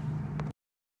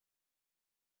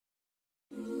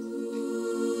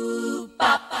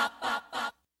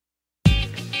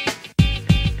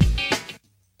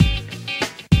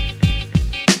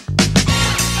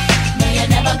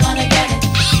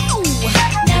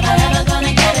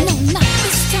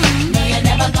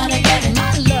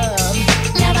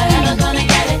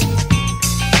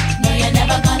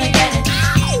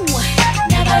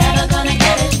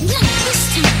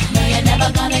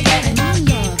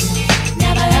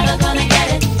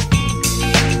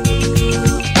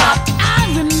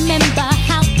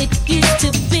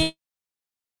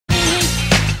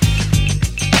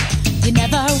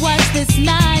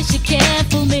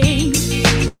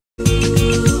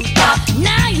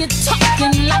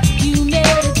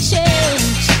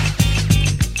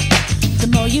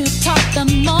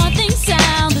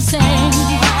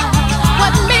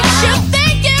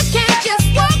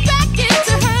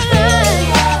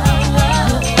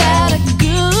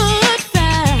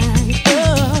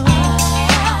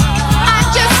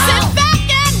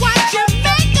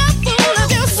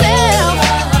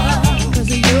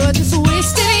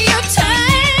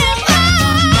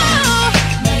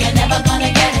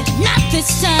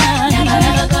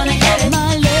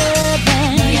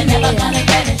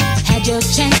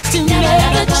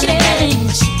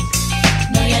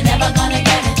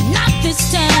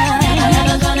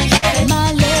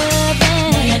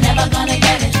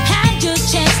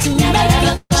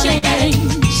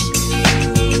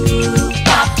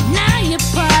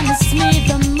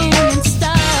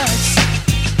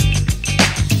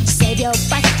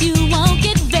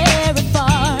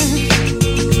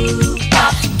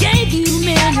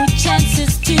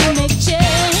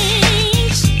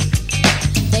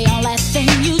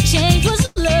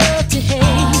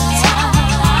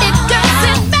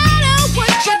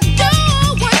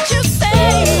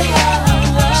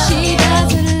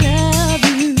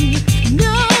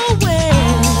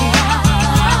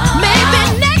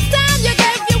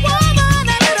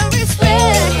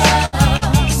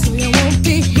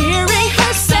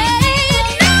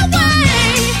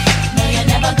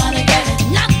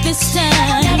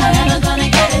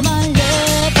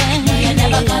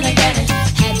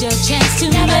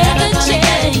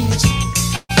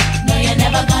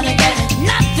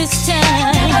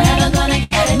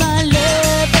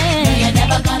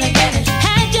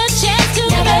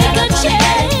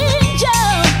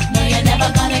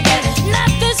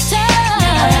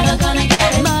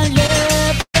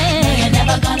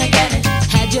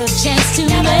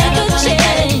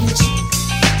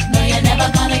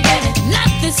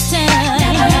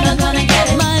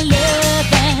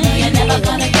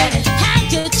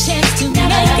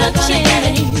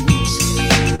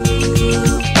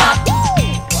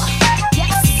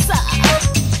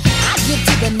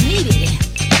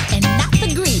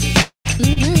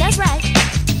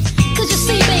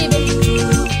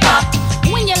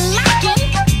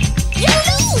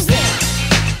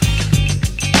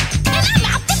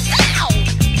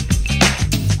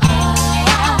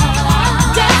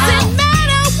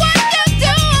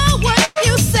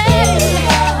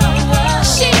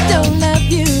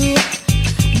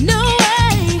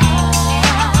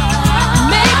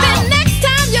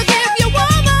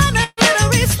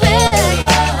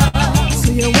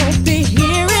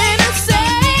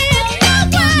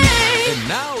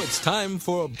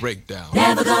 Breakdown.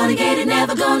 Never gonna get it,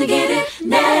 never gonna get it,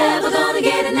 never gonna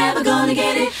get it, never gonna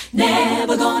get it,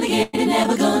 never gonna get it,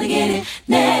 never gonna get it,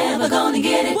 never gonna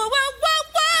get it.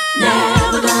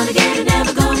 Never gonna get it,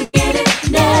 never gonna get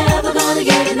it, never gonna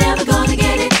get it, never gonna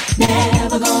get it,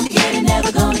 never gonna get it,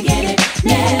 never gonna get it,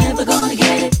 never gonna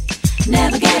get it,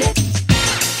 never get it.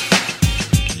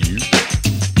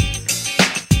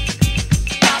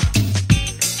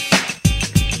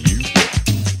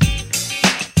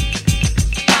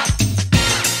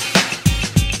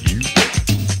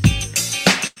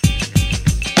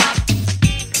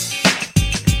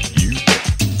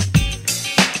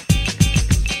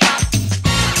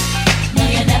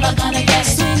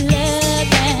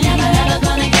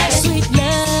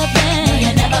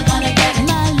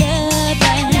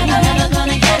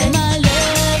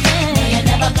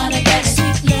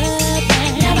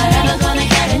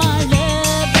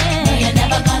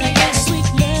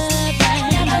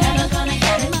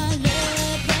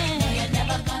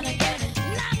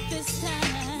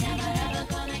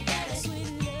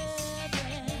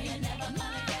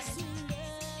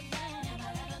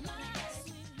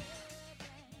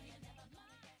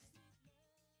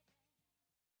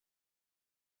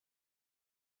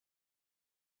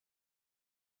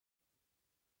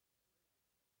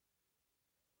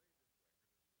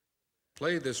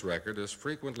 Play this record as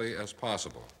frequently as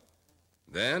possible.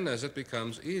 Then, as it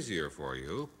becomes easier for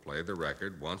you, play the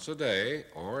record once a day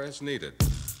or as needed.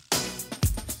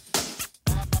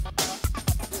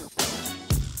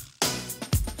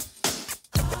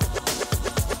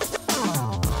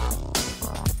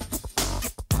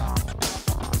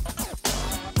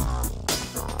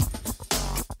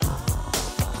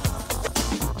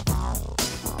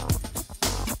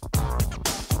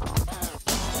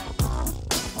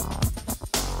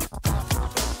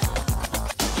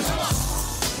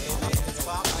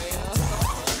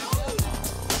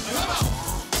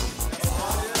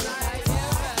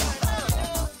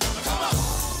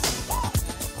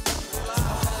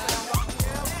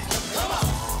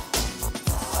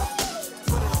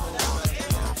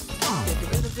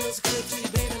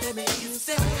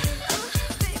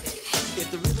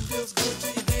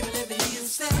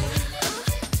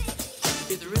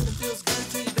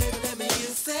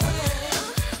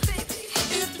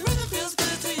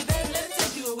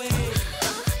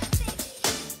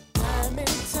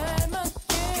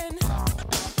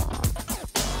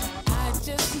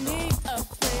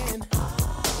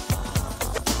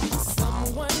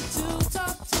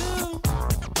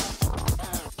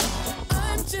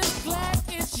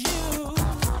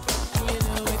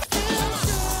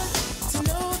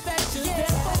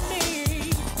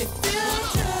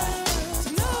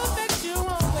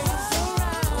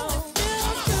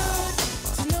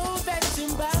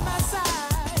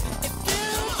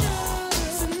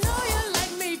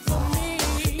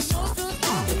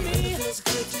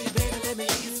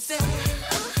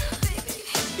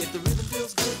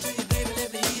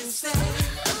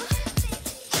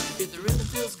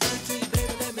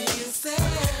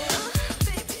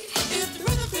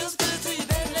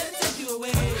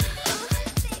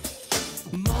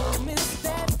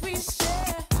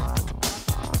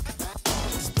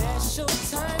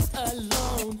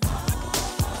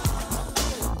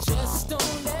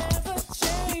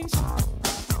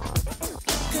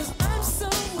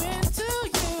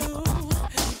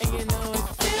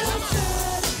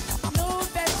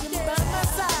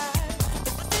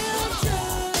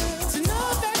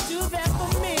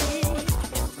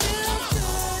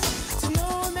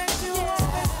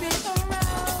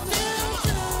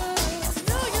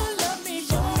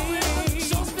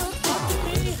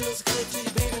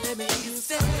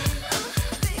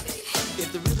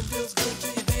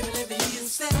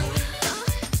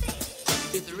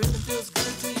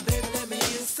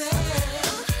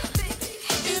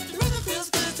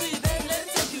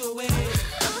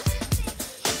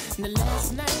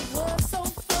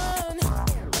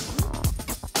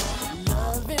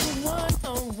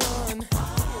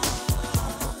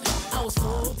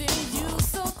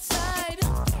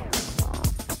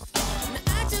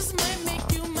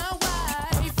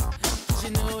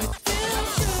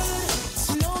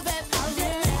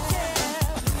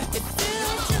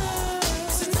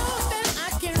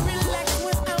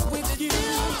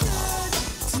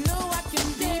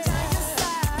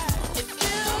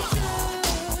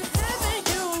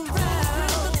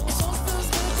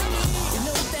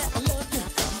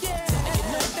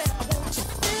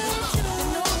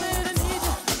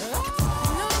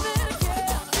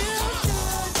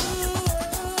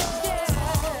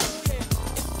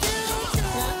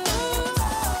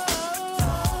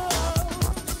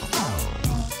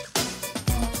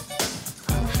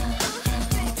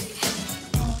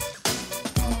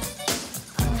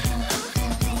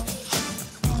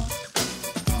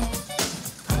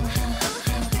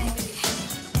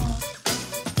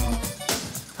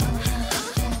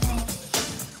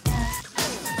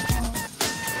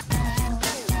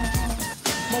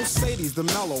 Mercedes the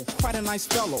mellow, quite a nice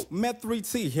fellow. Met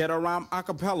 3T, hit a rhyme a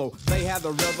cappella. They had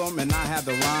the rhythm and I had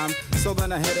the rhyme. So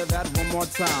then I hit it that one more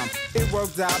time. It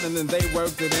worked out and then they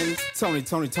worked it in.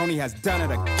 Tony has done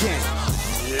it again.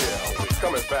 Yeah, we're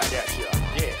coming back at you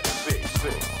again.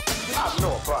 See. I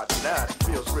know about now it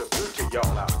feels real good to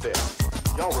y'all out there.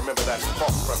 Y'all remember that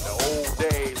funk from the old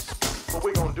days? But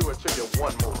we're gonna do it to you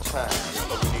one more time.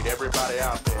 So we need everybody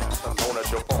out there to loan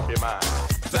us your funky mind.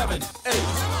 7, 8.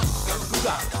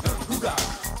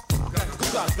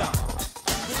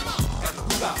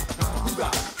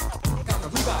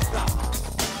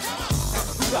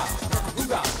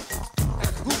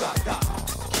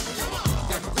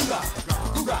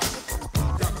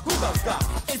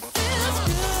 It feels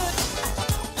good.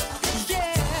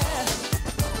 Yeah.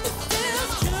 It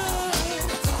feels good.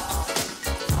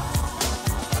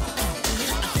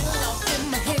 I feel all in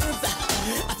my hands. I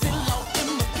feel all in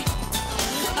my feet.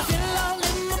 I feel all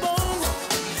in my body.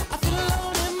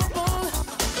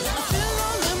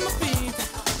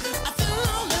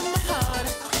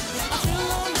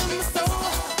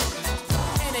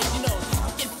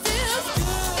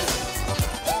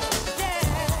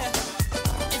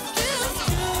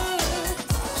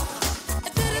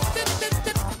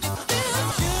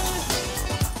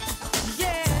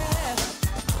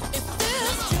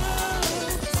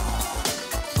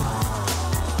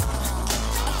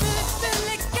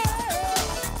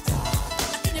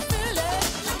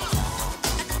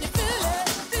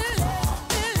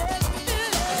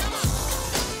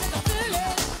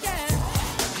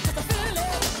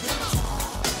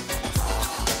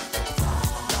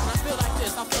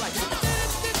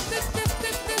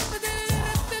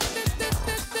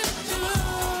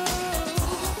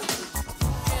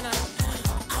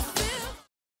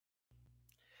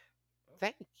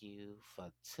 thank you for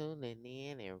tuning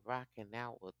in and rocking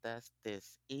out with us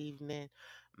this evening.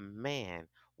 Man,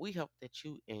 we hope that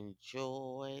you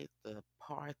enjoyed the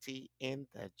party in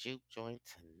the Juke Joint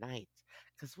tonight.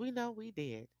 Because we know we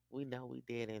did. We know we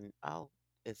did. And oh,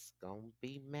 it's going to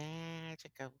be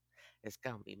magical. It's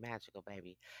going to be magical,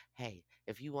 baby. Hey,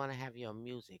 if you want to have your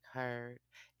music heard,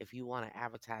 if you want to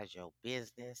advertise your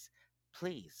business,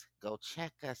 please go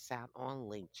check us out on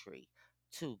Linktree.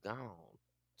 Too Gone,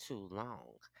 Too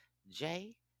Long.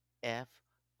 JFR.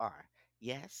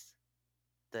 Yes,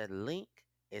 the link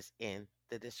is in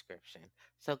the description.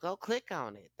 So go click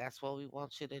on it. That's what we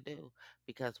want you to do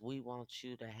because we want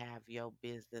you to have your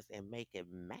business and make it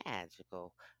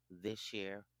magical this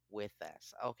year with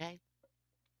us. Okay?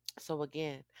 So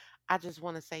again, I just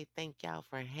want to say thank y'all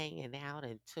for hanging out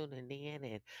and tuning in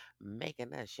and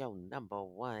making us your number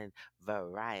one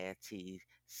variety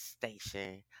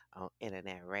station on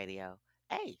internet radio.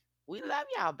 Hey, we love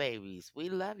y'all babies. We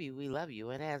love you. We love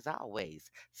you. And as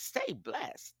always, stay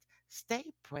blessed, stay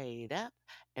prayed up,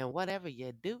 and whatever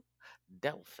you do,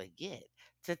 don't forget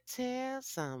to tell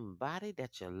somebody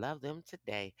that you love them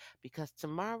today because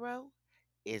tomorrow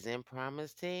isn't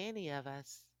promised to any of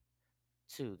us.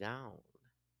 Too gone.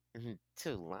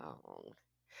 Too long.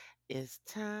 It's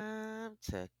time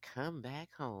to come back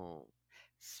home,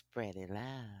 spreading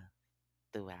love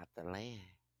throughout the land.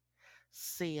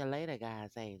 See you later,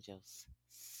 guys, angels.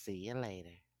 See you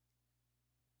later.